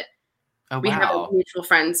paths, but We have like, mutual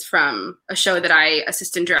friends from a show that I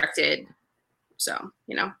assistant directed. So,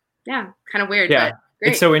 kind of weird. Yeah. But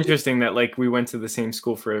great. It's so interesting that like we went to the same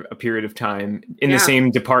school for a period of time in the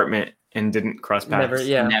same department and didn't cross paths.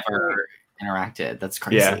 Never interacted. That's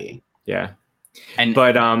crazy. Yeah. And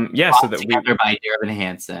but so that together by Dear Evan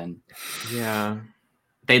Hansen. Yeah.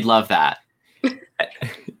 They'd love that.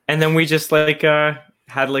 And then we just like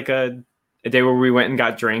had like a day where we went and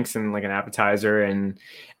got drinks and like an appetizer and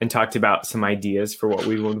talked about some ideas for what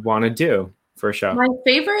we would want to do for a show. My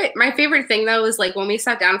favorite thing though is like when we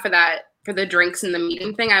sat down for the drinks and the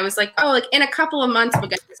meeting thing, I was like, oh, like in a couple of months we'll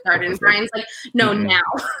get this started. And Brian's like, no, now.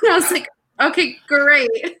 I was like, okay,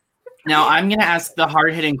 great. Now I'm going to ask the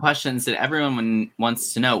hard-hitting questions that everyone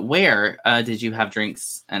wants to know. Where did you have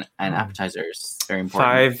drinks and appetizers? Very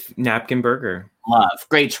important. 5 Napkin Burger. Love.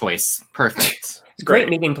 Great choice. Perfect. It's a great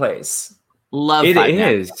meeting place. Love it. 5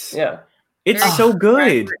 Is. Napkin. Yeah. It's so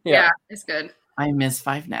good. Yeah, it's good. I miss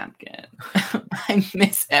 5 Napkin. I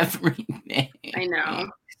miss everything. I know.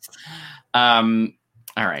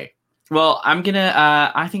 All right. Well, I'm going to,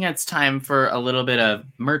 I think it's time for a little bit of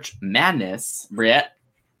merch madness, Britt.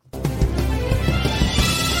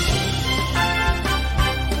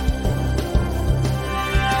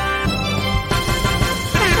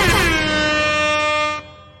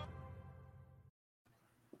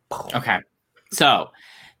 Okay, so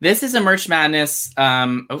this is a merch madness.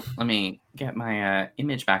 Let me get my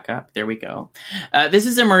image back up. There we go. This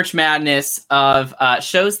is a merch madness of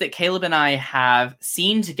shows that Caleb and I have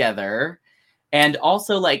seen together, and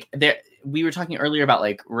also like we were talking earlier about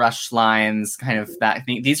like Rush Lines, kind of that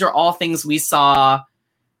thing. These are all things we saw.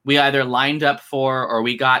 We either lined up for, or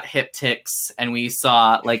we got hip ticks, and we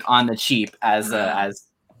saw like on the cheap as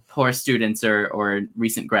poor students or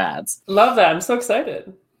recent grads. Love that! I'm so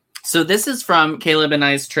excited. So this is from Caleb and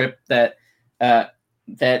I's trip that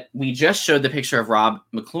we just showed the picture of Rob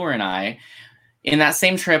McClure and I. In that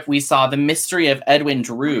same trip, we saw The Mystery of Edwin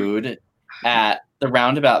Drood at the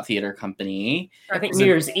Roundabout Theater Company. I think New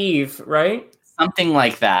Year's Eve, right? Something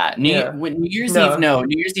like that. New Year's Eve, no.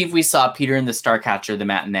 New Year's Eve, we saw Peter and the Starcatcher, the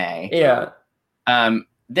matinee. Yeah.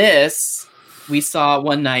 This we saw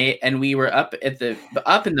one night, and we were up in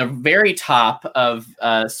the very top of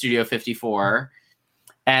Studio 54.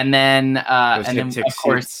 And then, of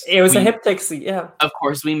course, it was a hip tick seat. Yeah. Of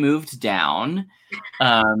course, we moved down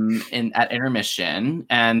at intermission,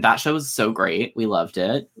 and that show was so great. We loved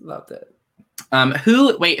it. Loved it.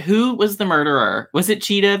 Who was the murderer? Was it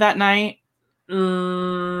Cheetah that night? I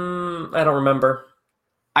don't remember.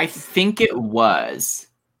 I think it was.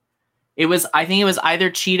 I think it was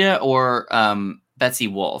either Cheetah or Betsy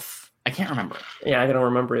Wolf. I can't remember. Yeah, I don't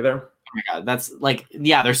remember either. Oh my god, that's like,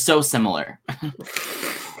 yeah, they're so similar.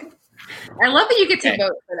 I love that you get to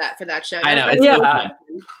vote for that show. I know, it's so fun.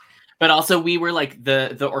 But also we were like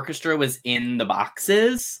the orchestra was in the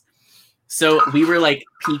boxes, so we were like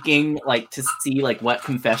peeking like to see like what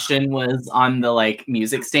confession was on the like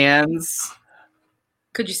music stands.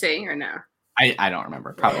 Could you sing or no? I don't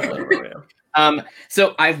remember. Probably.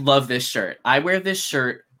 So I love this shirt. I wear this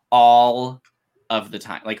shirt all of the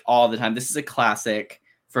time, like all the time. This is a classic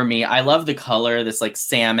for me. I love the color, this like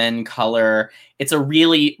salmon color. It's a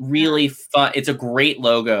really, really fun. It's a great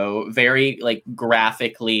logo. Very like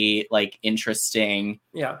graphically like interesting.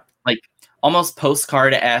 Yeah. Like almost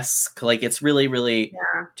postcard-esque. Like it's really, really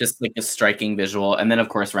just like a striking visual. And then of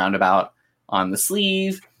course Roundabout on the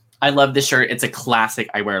sleeve. I love this shirt. It's a classic.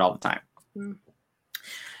 I wear it all the time. Mm.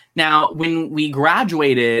 Now, when we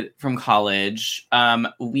graduated from college,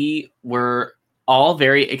 we were all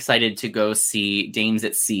very excited to go see Dames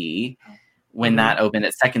at Sea when that opened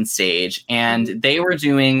at Second Stage. And they were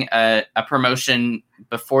doing a promotion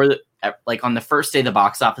before, like on the first day the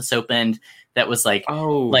box office opened, that was like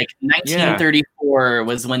 1934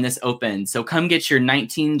 was when this opened. So come get your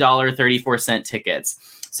 $19.34 tickets.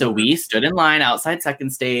 So we stood in line outside Second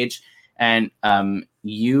Stage, and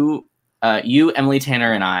you, Emily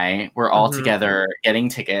Tanner, and I were all together getting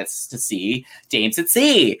tickets to see Dames at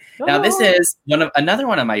Sea. Oh. Now this is another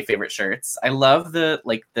one of my favorite shirts. I love the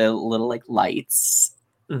little like lights.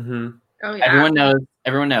 Mm-hmm. Oh yeah.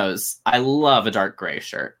 Everyone knows. I love a dark gray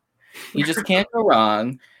shirt. You just can't go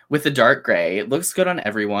wrong with the dark gray. It looks good on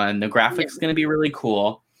everyone. The graphic's going to be really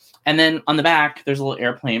cool. And then on the back, there's a little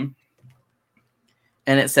airplane.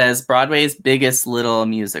 And it says Broadway's biggest little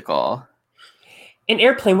musical. An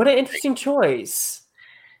airplane. What an interesting choice.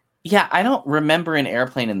 Yeah, I don't remember an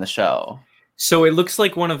airplane in the show. So it looks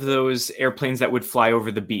like one of those airplanes that would fly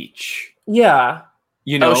over the beach. Yeah.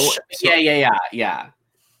 You know? Yeah.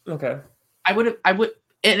 Okay. I would.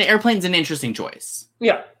 An airplane's an interesting choice.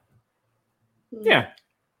 Yeah. Yeah.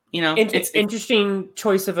 you know, it's interesting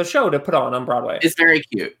choice of a show to put on Broadway. It's very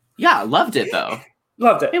cute. Yeah, loved it though.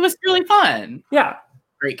 Loved it. It was really fun. Yeah.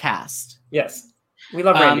 Great cast. Yes. We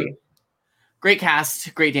love Randy. Great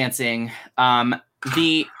cast, great dancing. I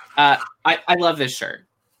love this shirt.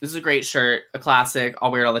 This is a great shirt, a classic.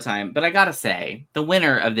 I'll wear it all the time. But I gotta say, the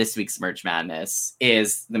winner of this week's Merch Madness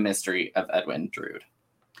is The Mystery of Edwin Drood.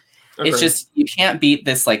 Okay. It's just, you can't beat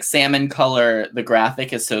this like salmon color. The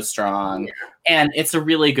graphic is so strong. Yeah. And it's a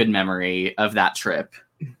really good memory of that trip.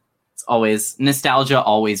 It's always, nostalgia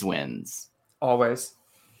always wins. Always.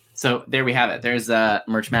 So there we have it. There's a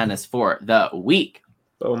Merch Madness for the week.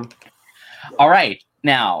 Boom. All right.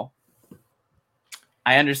 Now,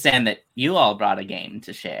 I understand that you all brought a game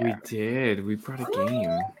to share. We did. We brought a game.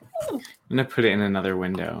 I'm going to put it in another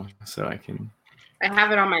window so I can... I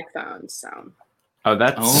have it on my phone, so... Oh,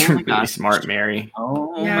 that's really smart, Mary.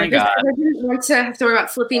 Oh, yeah, my God. I didn't want to have to worry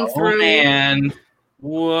about flipping through. Man.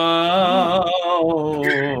 Whoa.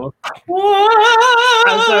 Whoa.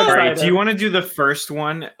 I'm so excited. All right, do you want to do the first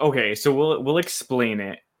one? Okay, so we'll explain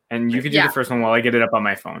it, and you can do the first one while I get it up on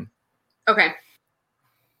my phone. Okay.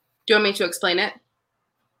 Do you want me to explain it?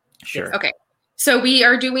 Sure. Okay. So we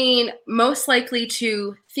are doing Most Likely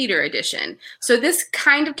to Theater Edition. So this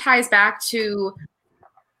kind of ties back to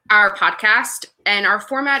our podcast, and our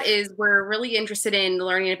format is we're really interested in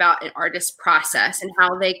learning about an artist's process and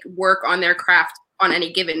how they work on their craft on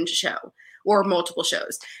any given show or multiple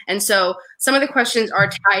shows. And so some of the questions are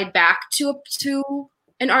tied back to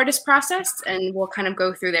an artist's process, and we'll kind of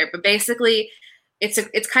go through there. But basically,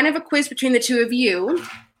 it's kind of a quiz between the two of you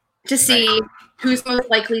to see who's most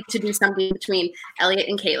likely to do something between Elliot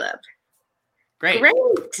and Caleb. Great.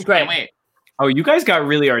 Great. Wait. Oh, you guys got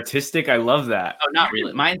really artistic. I love that. Oh, not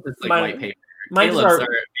really. Mine's just like white paper. Mine's are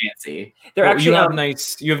fancy. They're actually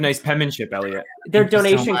you have nice penmanship, Elliot. They're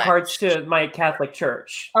donation cards to my Catholic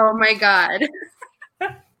church. Oh my God.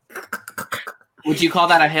 Would you call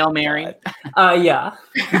that a Hail Mary? Yeah.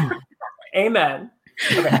 Amen.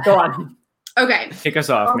 Okay, go on. Okay. Kick us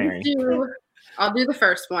off, Mary. I'll do the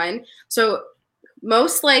first one. So,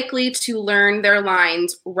 most likely to learn their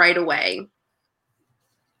lines right away.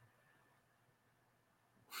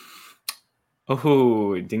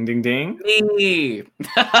 Oh, ding, ding, ding. Me.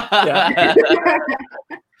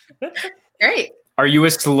 Great. Are you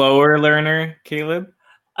a slower learner, Caleb?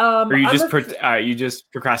 Or you you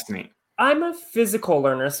just procrastinate? I'm a physical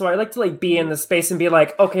learner, so I like to like be in the space and be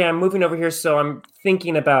like, okay, I'm moving over here, so I'm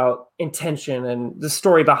thinking about intention and the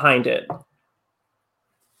story behind it.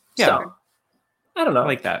 Yeah. So, I don't know. I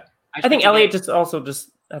like that. I think Elliot just I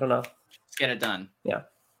don't know. Just get it done. Yeah.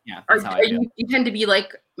 Yeah. That's how I do. You tend to be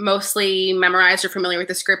like mostly memorized or familiar with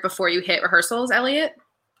the script before you hit rehearsals, Elliot?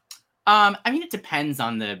 I mean, it depends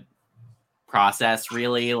on the process,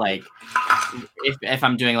 really. Like, if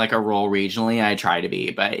I'm doing like a role regionally, I try to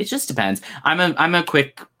be, but it just depends. I'm a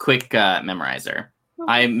quick memorizer.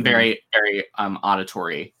 I'm very, very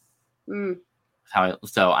auditory.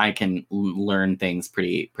 So I can learn things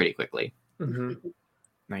pretty quickly. Mm-hmm.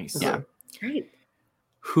 Nice. Yeah. Great.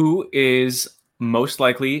 Who is most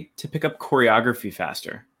likely to pick up choreography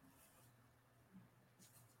faster?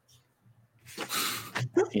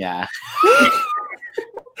 Yeah.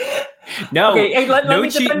 No, okay, hey, no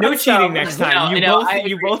cheating next time.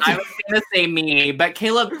 You both. I was gonna say me, but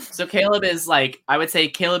Caleb. So Caleb is like, I would say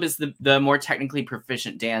Caleb is the more technically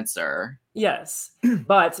proficient dancer. Yes,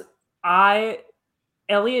 but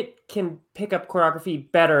Elliot can pick up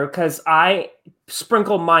choreography better because I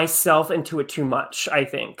sprinkle myself into it too much. I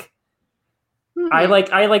think I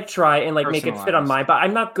like try and like make it fit on my. But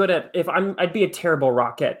I'm not good at I'd be a terrible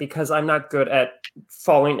Rockette because I'm not good at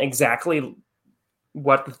following exactly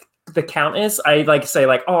what the count is. I like say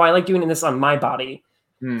like, oh, I like doing this on my body.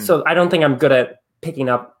 So I don't think I'm good at picking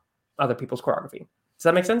up other people's choreography. Does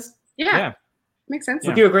that make sense? Yeah. Makes sense.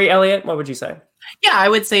 Would you agree, Elliot? What would you say? Yeah, I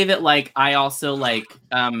would say that like I also like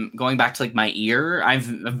going back to like my ear. I've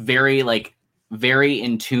a very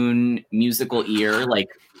in tune musical ear, like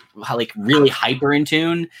really hyper in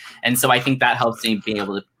tune, and so I think that helps me be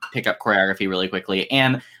able to pick up choreography really quickly.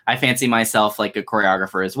 And I fancy myself like a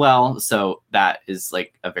choreographer as well, so that is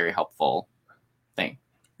like a very helpful thing.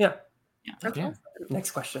 Yeah. Okay. Yeah.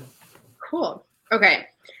 Next question. Cool. Okay.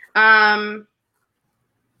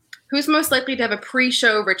 Who's most likely to have a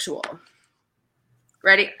pre-show ritual?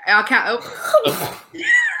 Ready? I'll count. Oh.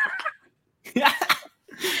 I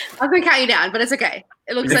was going to count you down, but it's okay.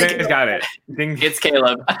 It looks like you got it. It's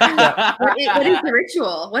Caleb. What is the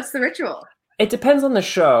ritual? What's the ritual? It depends on the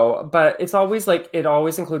show, but it's always like it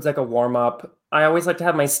always includes like a warm-up. I always like to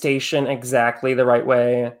have my station exactly the right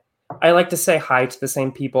way. I like to say hi to the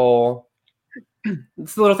same people.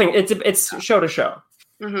 It's the little thing. It's show to show.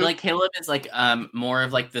 Mm-hmm. Like Caleb is like more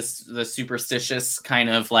of like the superstitious kind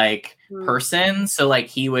of like person, so like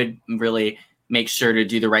he would really make sure to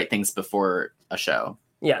do the right things before a show.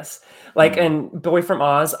 Yes. Like in Boy from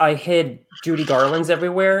Oz, I hid Judy Garland's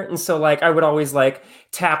everywhere, and so like I would always like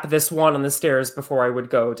tap this one on the stairs before I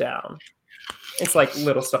would go down. It's like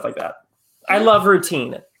little stuff like that. I love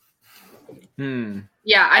routine.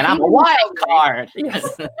 Yeah, and I'm a wild card. Yes.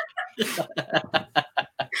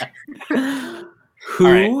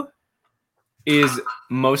 Who is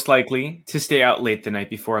most likely to stay out late the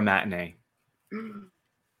night before a matinee?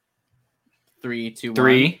 3, 2, 1.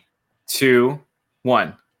 3, 2,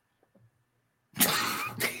 1.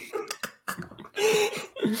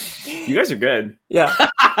 You guys are good. Yeah.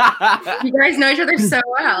 You guys know each other so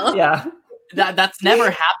well. Yeah. That's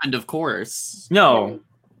never happened, of course. No.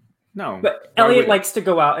 But Elliot likes to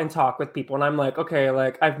go out and talk with people, and I'm like, okay,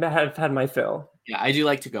 like I've had my fill. Yeah, I do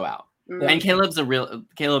like to go out. Mm-hmm. And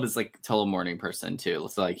Caleb is like a total morning person too.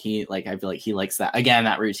 So like I feel like he likes that again,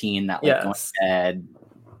 that routine, that like going to bed.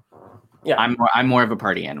 Yeah. I'm more of a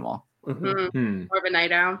party animal. Mm-hmm. More of a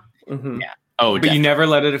night owl. Mm-hmm. Yeah. Oh, but you never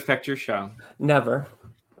let it affect your show. Never.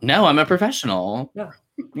 No, I'm a professional. Yeah.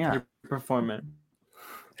 Yeah. You're performing.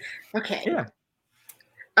 Okay. Yeah.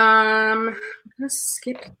 I'm gonna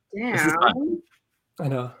skip down. This is fun. I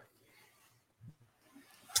know.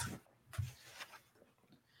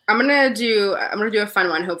 I'm gonna do a fun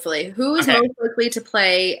one. Hopefully, who is most likely to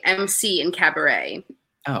play MC in Cabaret?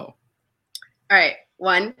 Oh. All right.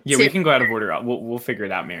 1. Yeah, 2. we can go out of order. We'll figure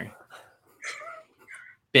it out, Mary.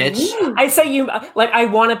 Bitch. I say you like. I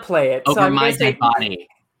want to play it. Over so I'm my gonna say, dead body.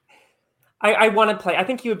 I want to play. I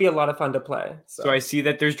think you would be a lot of fun to play. So I see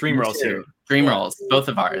that there's dream rolls here. Dream rolls, both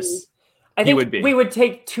of ours. I think would be. we would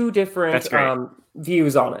take 2 different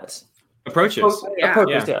views on it. Approaches.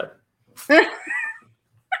 Approaches, yeah.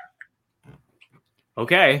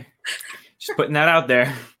 Okay. Just putting that out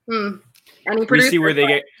there. Any We see where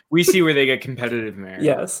they get competitive, Mary.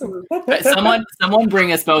 Yes. Someone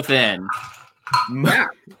bring us both in. Yeah.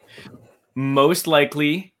 Most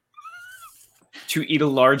likely to eat a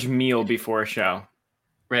large meal before a show.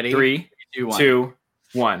 Ready? 3, 2,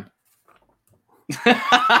 1.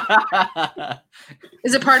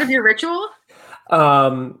 Is it part of your ritual?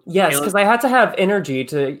 Yes, because I had to have energy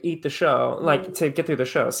to eat the show, like to get through the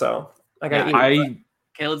show. So I gotta eat.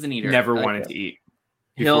 Caleb's an eater. Never wanted to eat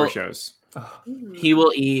before shows. He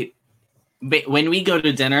will eat. But when we go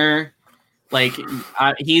to dinner, like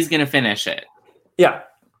he's gonna finish it. Yeah.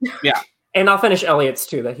 Yeah. And I'll finish Elliot's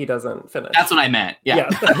too that he doesn't finish. That's what I meant. Yeah.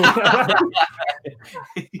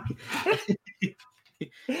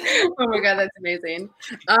 Oh my god, that's amazing.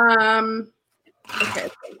 Okay.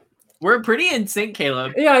 We're pretty in sync,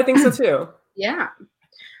 Caleb. Yeah, I think so too. Yeah.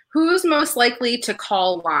 Who's most likely to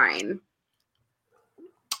call line?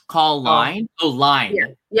 Call line?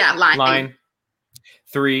 Line. Yeah, line. Line.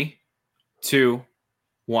 3, 2,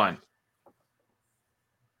 1.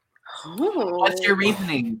 Oh. What's your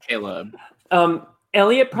reasoning, Caleb?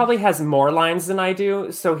 Elliot probably has more lines than I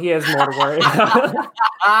do, so he has more to worry about.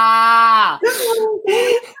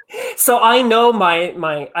 So I know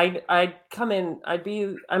I'd come in,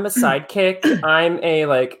 I'm a sidekick. I'm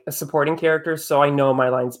a supporting character, so I know my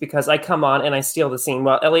lines because I come on and I steal the scene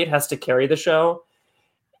while Elliot has to carry the show.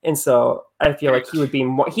 And so I feel like he would be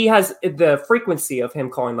more, he has the frequency of him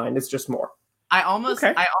calling line is just more. I almost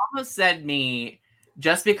said me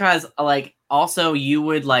just because also you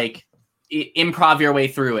would improv your way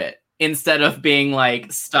through it instead of being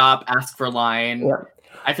stop, ask for line. Yeah.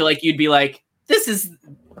 I feel like you'd be like, this is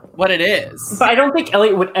what it is. But I don't think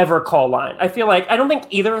Elliot would ever call line. I feel like I don't think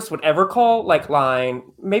either of us would ever call line,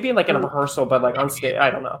 maybe in a rehearsal, but on stage, I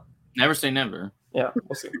don't know. Never say never. Yeah,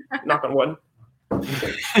 we'll see. Knock on wood.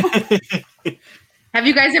 Have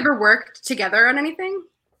you guys ever worked together on anything?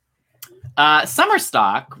 Summer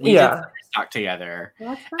stock. We did summer stock together.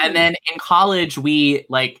 Well, and then in college, we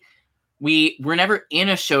were never in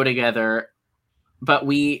a show together, but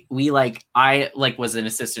I was an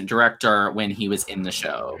assistant director when he was in the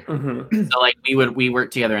show. Mm-hmm. So we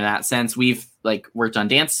worked together in that sense. We've worked on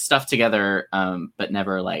dance stuff together, but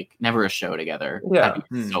never a show together. Yeah. That'd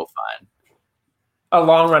be so fun. A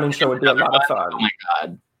long running show would be a lot of fun. Oh my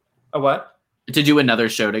god. A what? To do another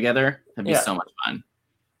show together. That'd be so much fun.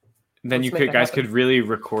 Then guys could really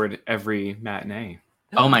record every matinee.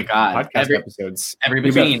 Oh my god. Podcast episodes. Every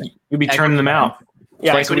between. You'd be turning them out.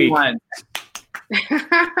 Yeah. Twice a week.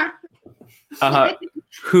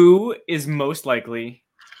 Who is most likely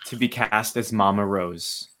to be cast as Mama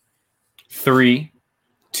Rose? 3,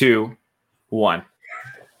 2, 1.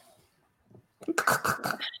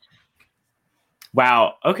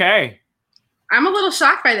 Wow. Okay. I'm a little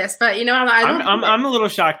shocked by this, but I'm a little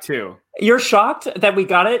shocked too. You're shocked that we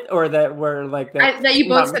got it, or that we're like that? That you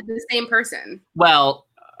both said the same person. Well,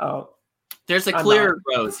 there's a clear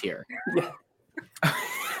rose here. Yeah.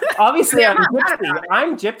 Obviously, I'm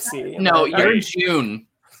Gypsy. No, you're June.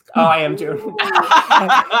 Oh, I am June.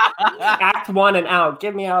 Act 1 and out.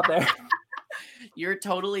 Get me out there. You're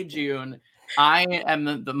totally June. I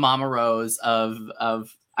am the Mama Rose of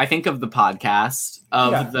I think of the podcast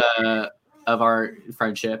of our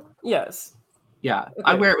friendship. Yes. Yeah. Okay.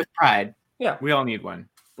 I wear it with pride. Yeah. We all need one.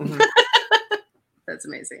 Mm-hmm. That's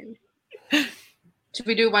amazing. Should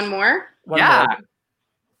we do one more? More.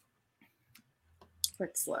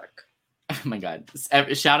 Let's look. Oh my God.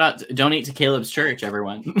 Shout out, donate to Caleb's church,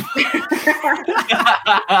 everyone.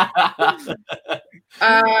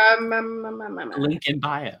 Link in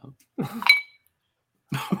bio.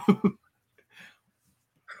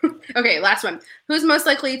 Okay, last one. Who's most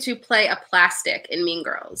likely to play a plastic in Mean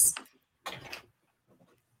Girls?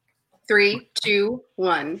 3, 2,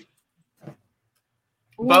 1.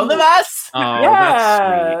 Both of us? Oh,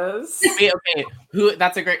 yes. That's sweet. Okay.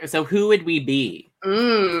 That's a great. So who would we be?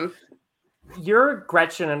 You're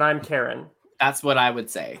Gretchen and I'm Karen. That's what I would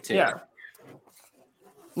say too. Yeah.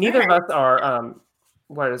 Neither of us are.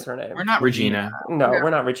 What is her name? We're not Regina. No, we're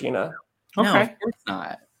not Regina. Okay, no, of course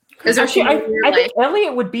not. Actually, I think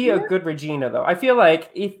Elliot would be a good Regina, though. I feel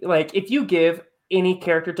like if you give any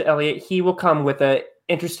character to Elliot, he will come with an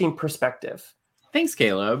interesting perspective. Thanks,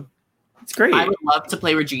 Caleb. It's great. I would love to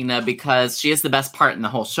play Regina because she is the best part in the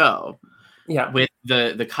whole show. Yeah, with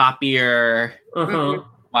the copier. Mm-hmm.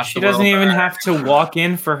 She doesn't even have to walk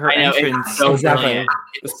in for her entrance. It's so brilliant.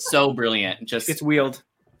 It's so brilliant. Just it's wheeled.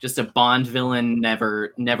 Just a Bond villain,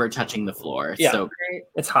 never touching the floor. Yeah, so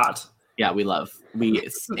it's hot. Yeah, we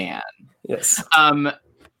stand. Yes.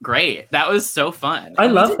 Great. That was so fun. I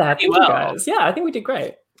love that. Thank you guys. Yeah, I think we did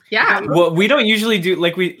great. Yeah. Well, we don't usually do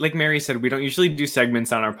like Mary said, we don't usually do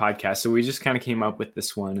segments on our podcast, so we just kind of came up with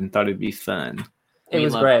this one and thought it'd be fun. It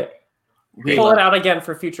was great. Pull it out again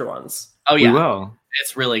for future ones. Oh yeah, we will.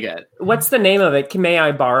 It's really good. What's the name of it? May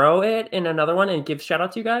I borrow it in another one and give shout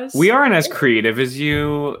out to you guys? We aren't as creative as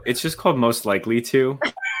you. It's just called Most Likely To.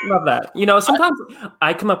 Love that. Sometimes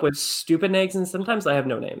I come up with stupid names and sometimes I have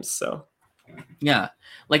no names. So yeah,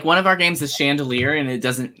 like one of our games is Chandelier and it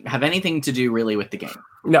doesn't have anything to do really with the game.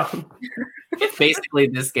 No. It's basically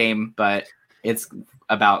this game, but it's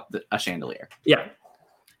about a chandelier. Yeah.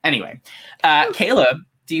 Anyway, Caleb,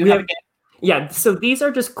 do you have a game? Yeah, so these are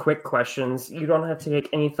just quick questions. You don't have to take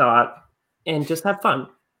any thought and just have fun.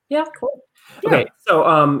 Yeah, cool. Yeah. Okay,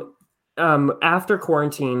 so after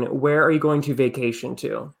quarantine, where are you going to vacation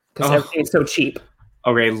to? Because everything's so cheap.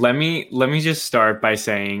 Okay, let me just start by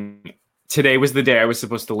saying today was the day I was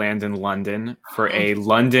supposed to land in London for a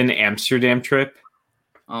London-Amsterdam trip.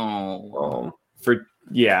 Oh. For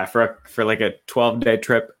like a 12-day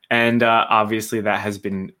trip. And obviously that has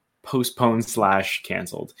been postponed /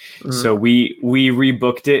 canceled. So we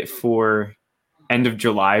rebooked it for end of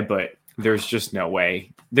July, but there's just no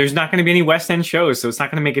way. There's not going to be any West End shows, so it's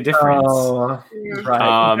not going to make a difference. Oh,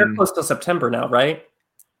 right. They're close to September now, right?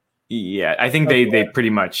 Yeah, I think they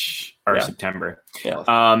pretty much are September.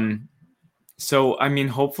 Yeah. So I mean,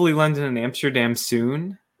 hopefully London and Amsterdam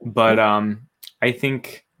soon, but I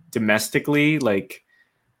think domestically, like,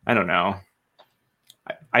 I don't know.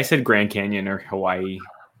 I said Grand Canyon or Hawaii.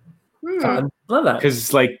 Love that.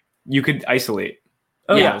 Because like you could isolate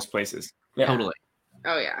those places. Yeah. Totally.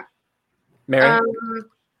 Oh yeah. Mary?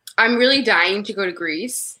 I'm really dying to go to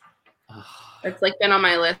Greece. It's like been on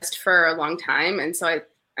my list for a long time, and so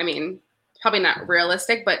I mean, probably not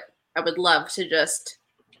realistic, but I would love to just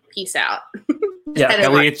peace out. Yeah,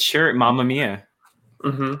 Elliot's shirt, Mamma Mia.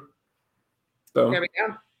 Mm-hmm. So there we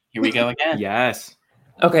go. Here we go again. Yes.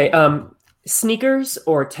 Okay. Sneakers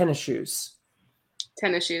or tennis shoes?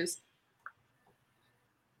 Tennis shoes.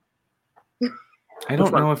 I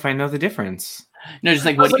don't know if I know the difference. No, just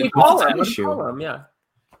like what do you call them? What do you call them? Yeah.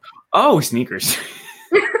 Oh, sneakers.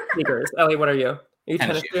 Sneakers. Ellie, what are you? Are you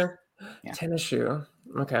tennis shoe? Yeah. Tennis shoe.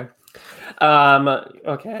 Okay.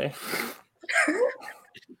 Okay.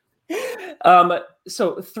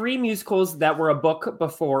 So 3 musicals that were a book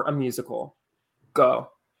before a musical.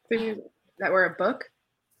 Go. 3 that were a book?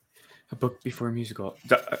 A book before a musical.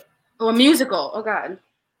 A musical. Oh God.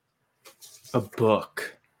 A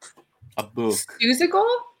book. A book. Musical?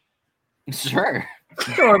 Sure.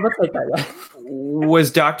 Sure, let's take that. Yeah.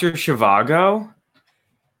 Was Dr. Zhivago?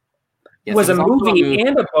 Yes, was a movie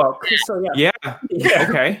and a book. So yeah.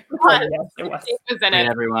 Okay. Yes, it was in it.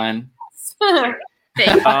 Everyone. The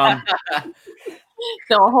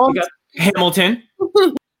whole Hamilton.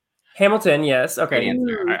 Hamilton, yes. Okay.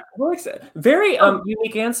 Very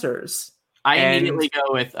unique answers. I immediately go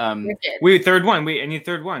with Wait, third one. I need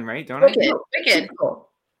third one, right? Don't Wicked.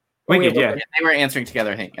 Wicked, yeah. They were answering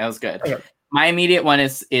together, I think. That was good. Okay. My immediate one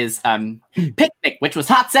is Picnic, which was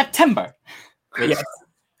Hot September. Yes.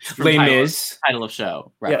 Les Mis. Title of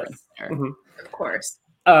show. Yes. Of course.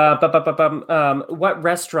 What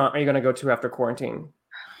restaurant are you going to go to after quarantine?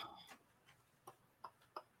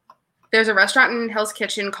 There's a restaurant in Hell's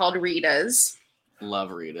Kitchen called Rita's.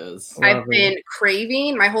 Love Rita's. I've been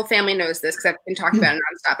craving, my whole family knows this because I've been talking about it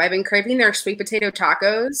nonstop. I've been craving their sweet potato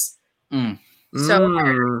tacos. That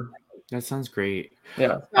sounds great.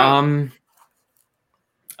 Yeah.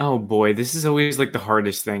 Oh boy, this is always like the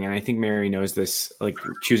hardest thing, and I think Mary knows this. Like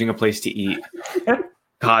choosing a place to eat.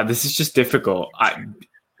 God, this is just difficult. I'm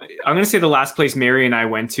gonna say the last place Mary and I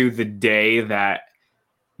went to the day that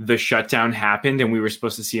the shutdown happened, and we were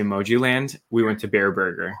supposed to see Emoji Land. We went to Bear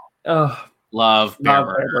Burger. Oh, love Bear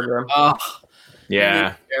Burger. Oh,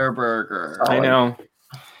 yeah, Bear Burger. I know.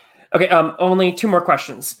 Okay. Only 2 more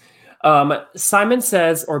questions. Simon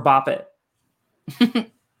Says or Bop It?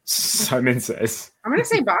 Simon Says. I'm gonna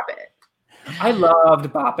say Bop It. I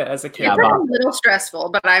loved Bop It as a kid. It's a little stressful,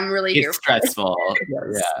 but I'm really here. It's stressful.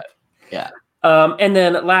 Yes. Yeah. And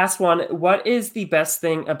then last one. What is the best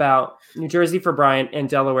thing about New Jersey for Brian and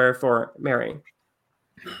Delaware for Mary?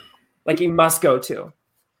 Like you must go to.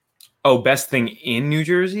 Oh, best thing in New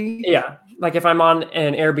Jersey? Yeah. Like if I'm on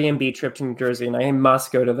an Airbnb trip to New Jersey and I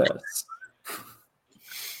must go to this.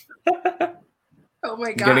 Oh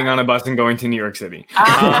my God. Getting on a bus and going to New York City.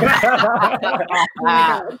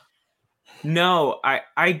 No,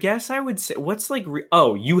 I guess I would say what's like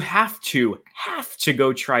you have to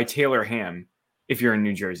go try Taylor ham if you're in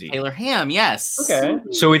New Jersey. Taylor ham, yes. Okay.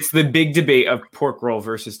 So it's the big debate of pork roll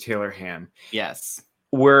versus Taylor ham. Yes.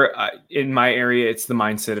 Where in my area, it's the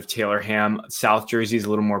mindset of Taylor ham. South Jersey is a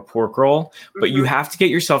little more pork roll, but you have to get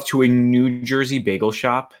yourself to a New Jersey bagel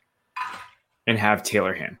shop and have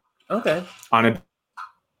Taylor ham. Okay. On a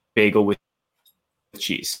bagel with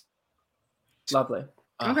cheese. Lovely.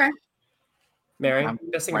 Okay. Mary,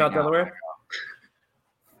 guessing about Delaware?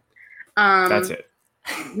 That's it.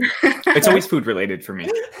 It's always food related for me.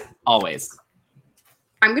 Always.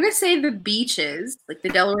 I'm going to say the beaches, like the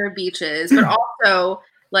Delaware beaches, but also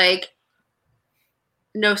like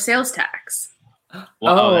no sales tax. That's a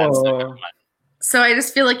good one. So I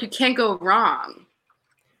just feel like you can't go wrong.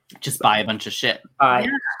 Just buy a bunch of shit. Buy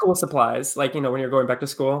school supplies, like, when you're going back to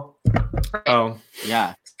school. Oh,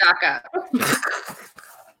 yeah. Stock up.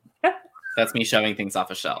 That's me shoving things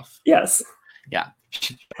off a shelf. Yes. Yeah.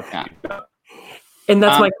 And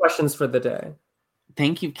that's my questions for the day.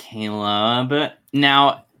 Thank you, Caleb.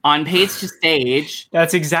 Now, on Page to Stage.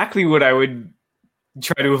 That's exactly what I would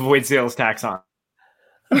try to avoid sales tax on.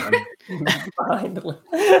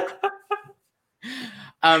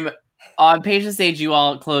 On Page to Stage, you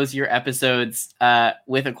all close your episodes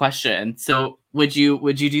with a question. So would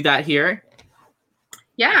you do that here?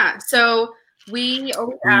 Yeah. So we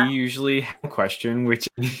usually have a question, which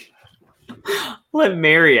let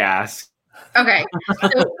Mary ask. Okay.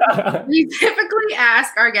 So we typically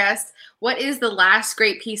ask our guests, what is the last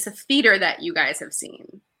great piece of theater that you guys have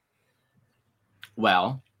seen?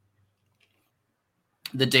 Well,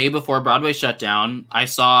 the day before Broadway shut down, I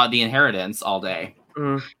saw The Inheritance all day.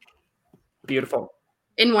 Beautiful.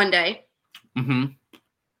 In one day.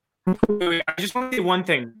 Mm-hmm. Wait, I just want to say one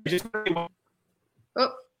thing.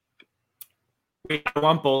 I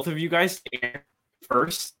want both of you guys to answer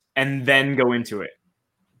first and then go into it.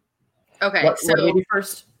 Okay. What do we do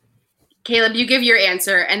first? Caleb, you give your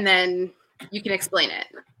answer and then you can explain it.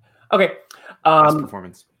 Okay. Best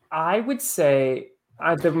performance. I would say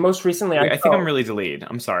the most recently I think I'm really delayed.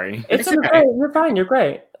 I'm sorry. It's okay. You're fine. You're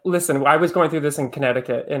great. Listen, I was going through this in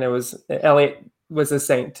Connecticut and Elliot was a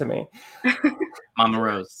saint to me. Mama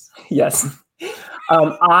Rose. Yes.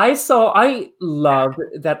 I loved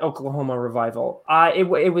that Oklahoma revival.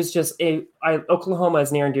 It was just Oklahoma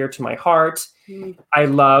is near and dear to my heart. I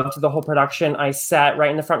loved the whole production. I sat right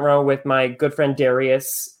in the front row with my good friend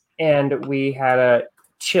Darius, and we had a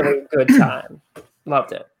chilly good time.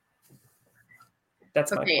 Loved it.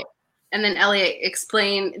 That's my point. And then Elliot,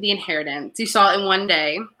 explain The Inheritance. You saw it in one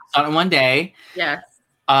day. Saw it in one day. Yes.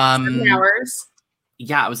 7 hours.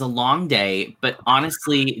 Yeah, it was a long day, but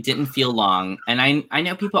honestly, it didn't feel long. And I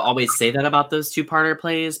know people always say that about those two-parter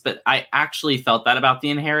plays, but I actually felt that about The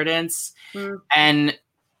Inheritance. And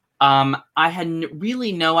I had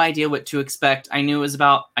really no idea what to expect. I knew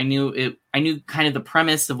kind of the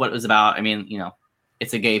premise of what it was about. I mean,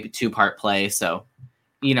 it's a gay two-part play, so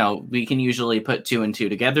we can usually put 2 and 2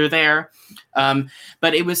 together there.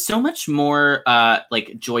 But it was so much more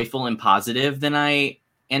like joyful and positive than I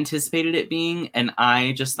anticipated it being. And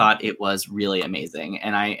I just thought it was really amazing.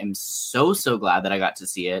 And I am so, so glad that I got to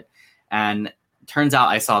see it. And turns out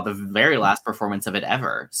I saw the very last performance of it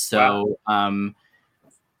ever. So, wow.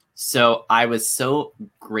 So I was so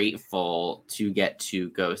grateful to get to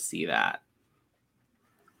go see that.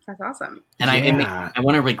 That's awesome. And I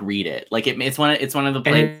want to like read it. Like it's one of the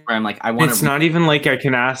places where I'm like, I want to. It's not even like I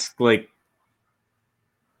can ask like.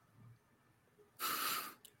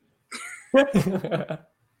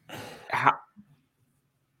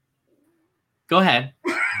 Go ahead.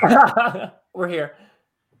 We're here.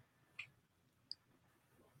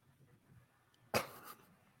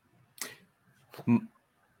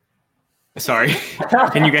 Sorry.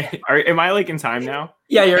 Can you get? Am I like in time now?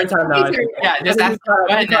 Yeah, you're in time now. Yeah, just go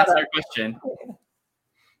ahead and answer your question.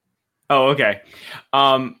 Oh, okay.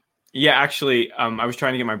 Yeah, actually, I was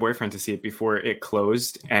trying to get my boyfriend to see it before it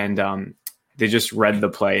closed, and they just read the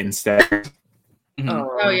play instead. Mm-hmm.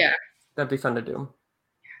 Oh yeah, that'd be fun to do.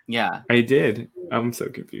 Yeah, I did. I'm so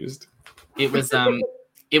confused. It was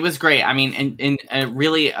great. I mean, in a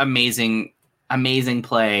really amazing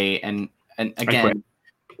play, and again.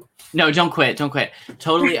 No, don't quit.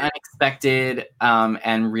 Totally unexpected,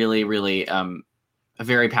 and really, really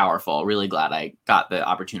very powerful. Really glad I got the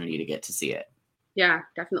opportunity to get to see it. Yeah,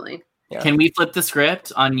 definitely. Yeah. Can we flip the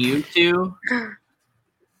script on you two?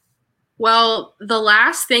 Well, the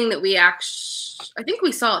last thing that I think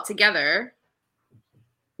we saw it together.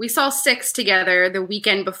 We saw 6 together the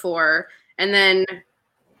weekend before. And then,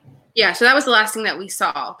 yeah, so that was the last thing that we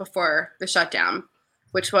saw before the shutdown,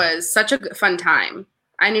 which was such a fun time.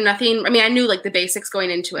 I knew nothing. I mean, I knew like the basics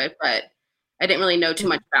going into it, but I didn't really know too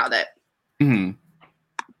much about it. Mm-hmm.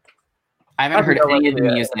 I haven't heard any of the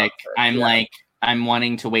music. I'm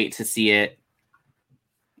wanting to wait to see it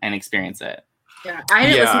and experience it. Yeah,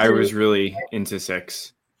 I was really into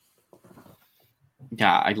 6.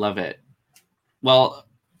 Yeah, I love it. Well,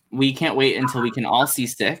 we can't wait until we can all see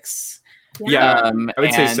 6. Yeah, I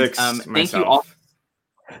would say 6 myself. Thank you all.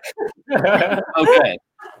 Oh, good.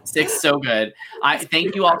 6, so good. I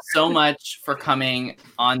thank you all so much for coming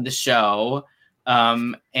on the show.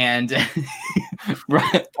 And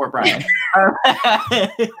poor Brian.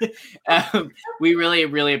 We really,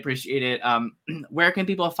 really appreciate it. Where can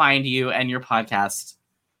people find you and your podcast?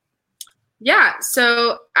 Yeah,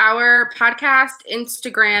 so our podcast,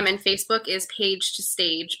 Instagram, and Facebook is Page to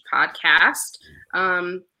Stage Podcast.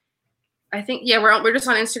 I think we're just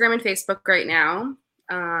on Instagram and Facebook right now.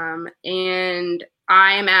 And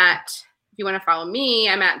I'm if you want to follow me,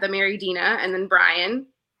 I'm at the Mary Dina, and then Brian,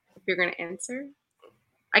 if you're going to answer.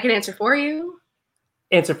 I can answer for you.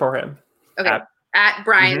 Answer for him. Okay. At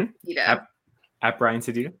Brian Sedita. At Brian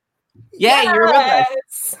Sedita. Yeah, yes! You're with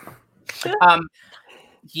us.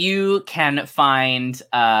 You can find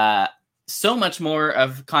so much more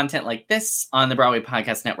of content like this on the Broadway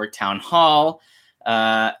Podcast Network Town Hall.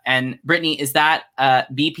 And Brittany, is that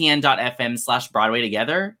bpn.fm/Broadway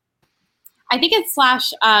together? I think it's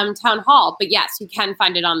 /Town Hall, but yes, you can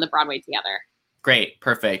find it on the Broadway Together. Great.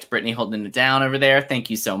 Perfect. Brittany holding it down over there. Thank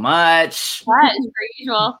you so much. Yes, per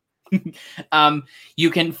usual. You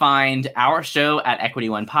can find our show at Equity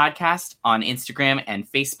One Podcast on Instagram and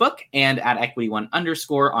Facebook, and at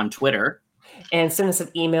Equity1_ on Twitter. And send us an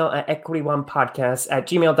email at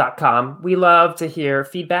equity1podcast@gmail.com. We love to hear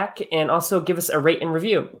feedback, and also give us a rate and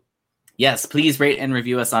review. Yes, please rate and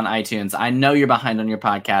review us on iTunes. I know you're behind on your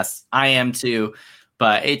podcasts. I am too,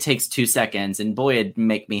 but it takes 2 seconds, and boy, it'd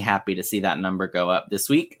make me happy to see that number go up this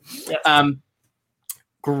week. Yes.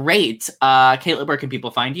 Great. Caleb, where can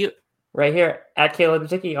people find you? Right here, at Caleb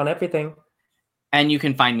Dickey on everything. And you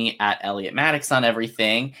can find me at Elliot Maddox on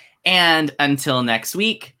everything. And until next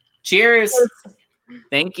week, cheers.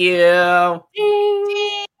 Thank you.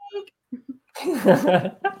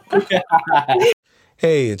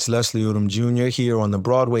 Hey, it's Leslie Odom Jr. here on the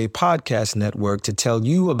Broadway Podcast Network to tell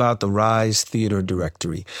you about the Rise Theater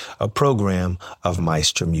Directory, a program of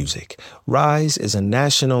Maestra Music. Rise is a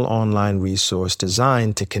national online resource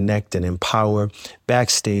designed to connect and empower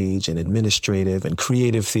backstage and administrative and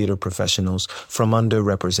creative theater professionals from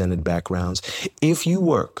underrepresented backgrounds. If you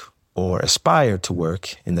work or aspire to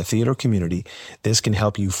work in the theater community, this can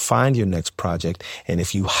help you find your next project. And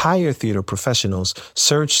if you hire theater professionals,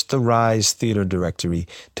 search the Rise Theater Directory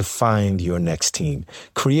to find your next team.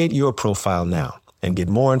 Create your profile now and get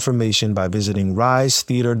more information by visiting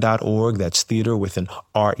risetheatre.org. That's theater with an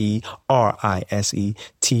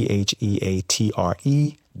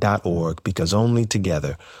RERISETHEATRE.org, because only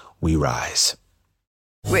together we rise.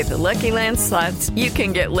 With the Lucky Land Slots, you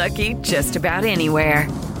can get lucky just about anywhere.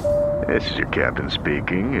 This is your captain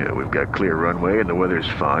speaking. We've got clear runway and the weather's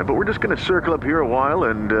fine, but we're just going to circle up here a while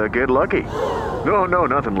and get lucky. No,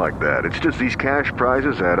 nothing like that. It's just these cash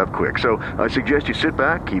prizes add up quick. So I suggest you sit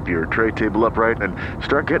back, keep your tray table upright, and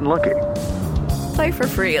start getting lucky. Play for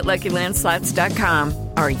free at LuckyLandSlots.com.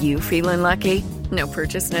 Are you feeling lucky? No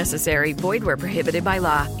purchase necessary. Void where prohibited by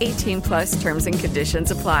law. 18+ terms and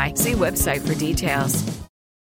conditions apply. See website for details.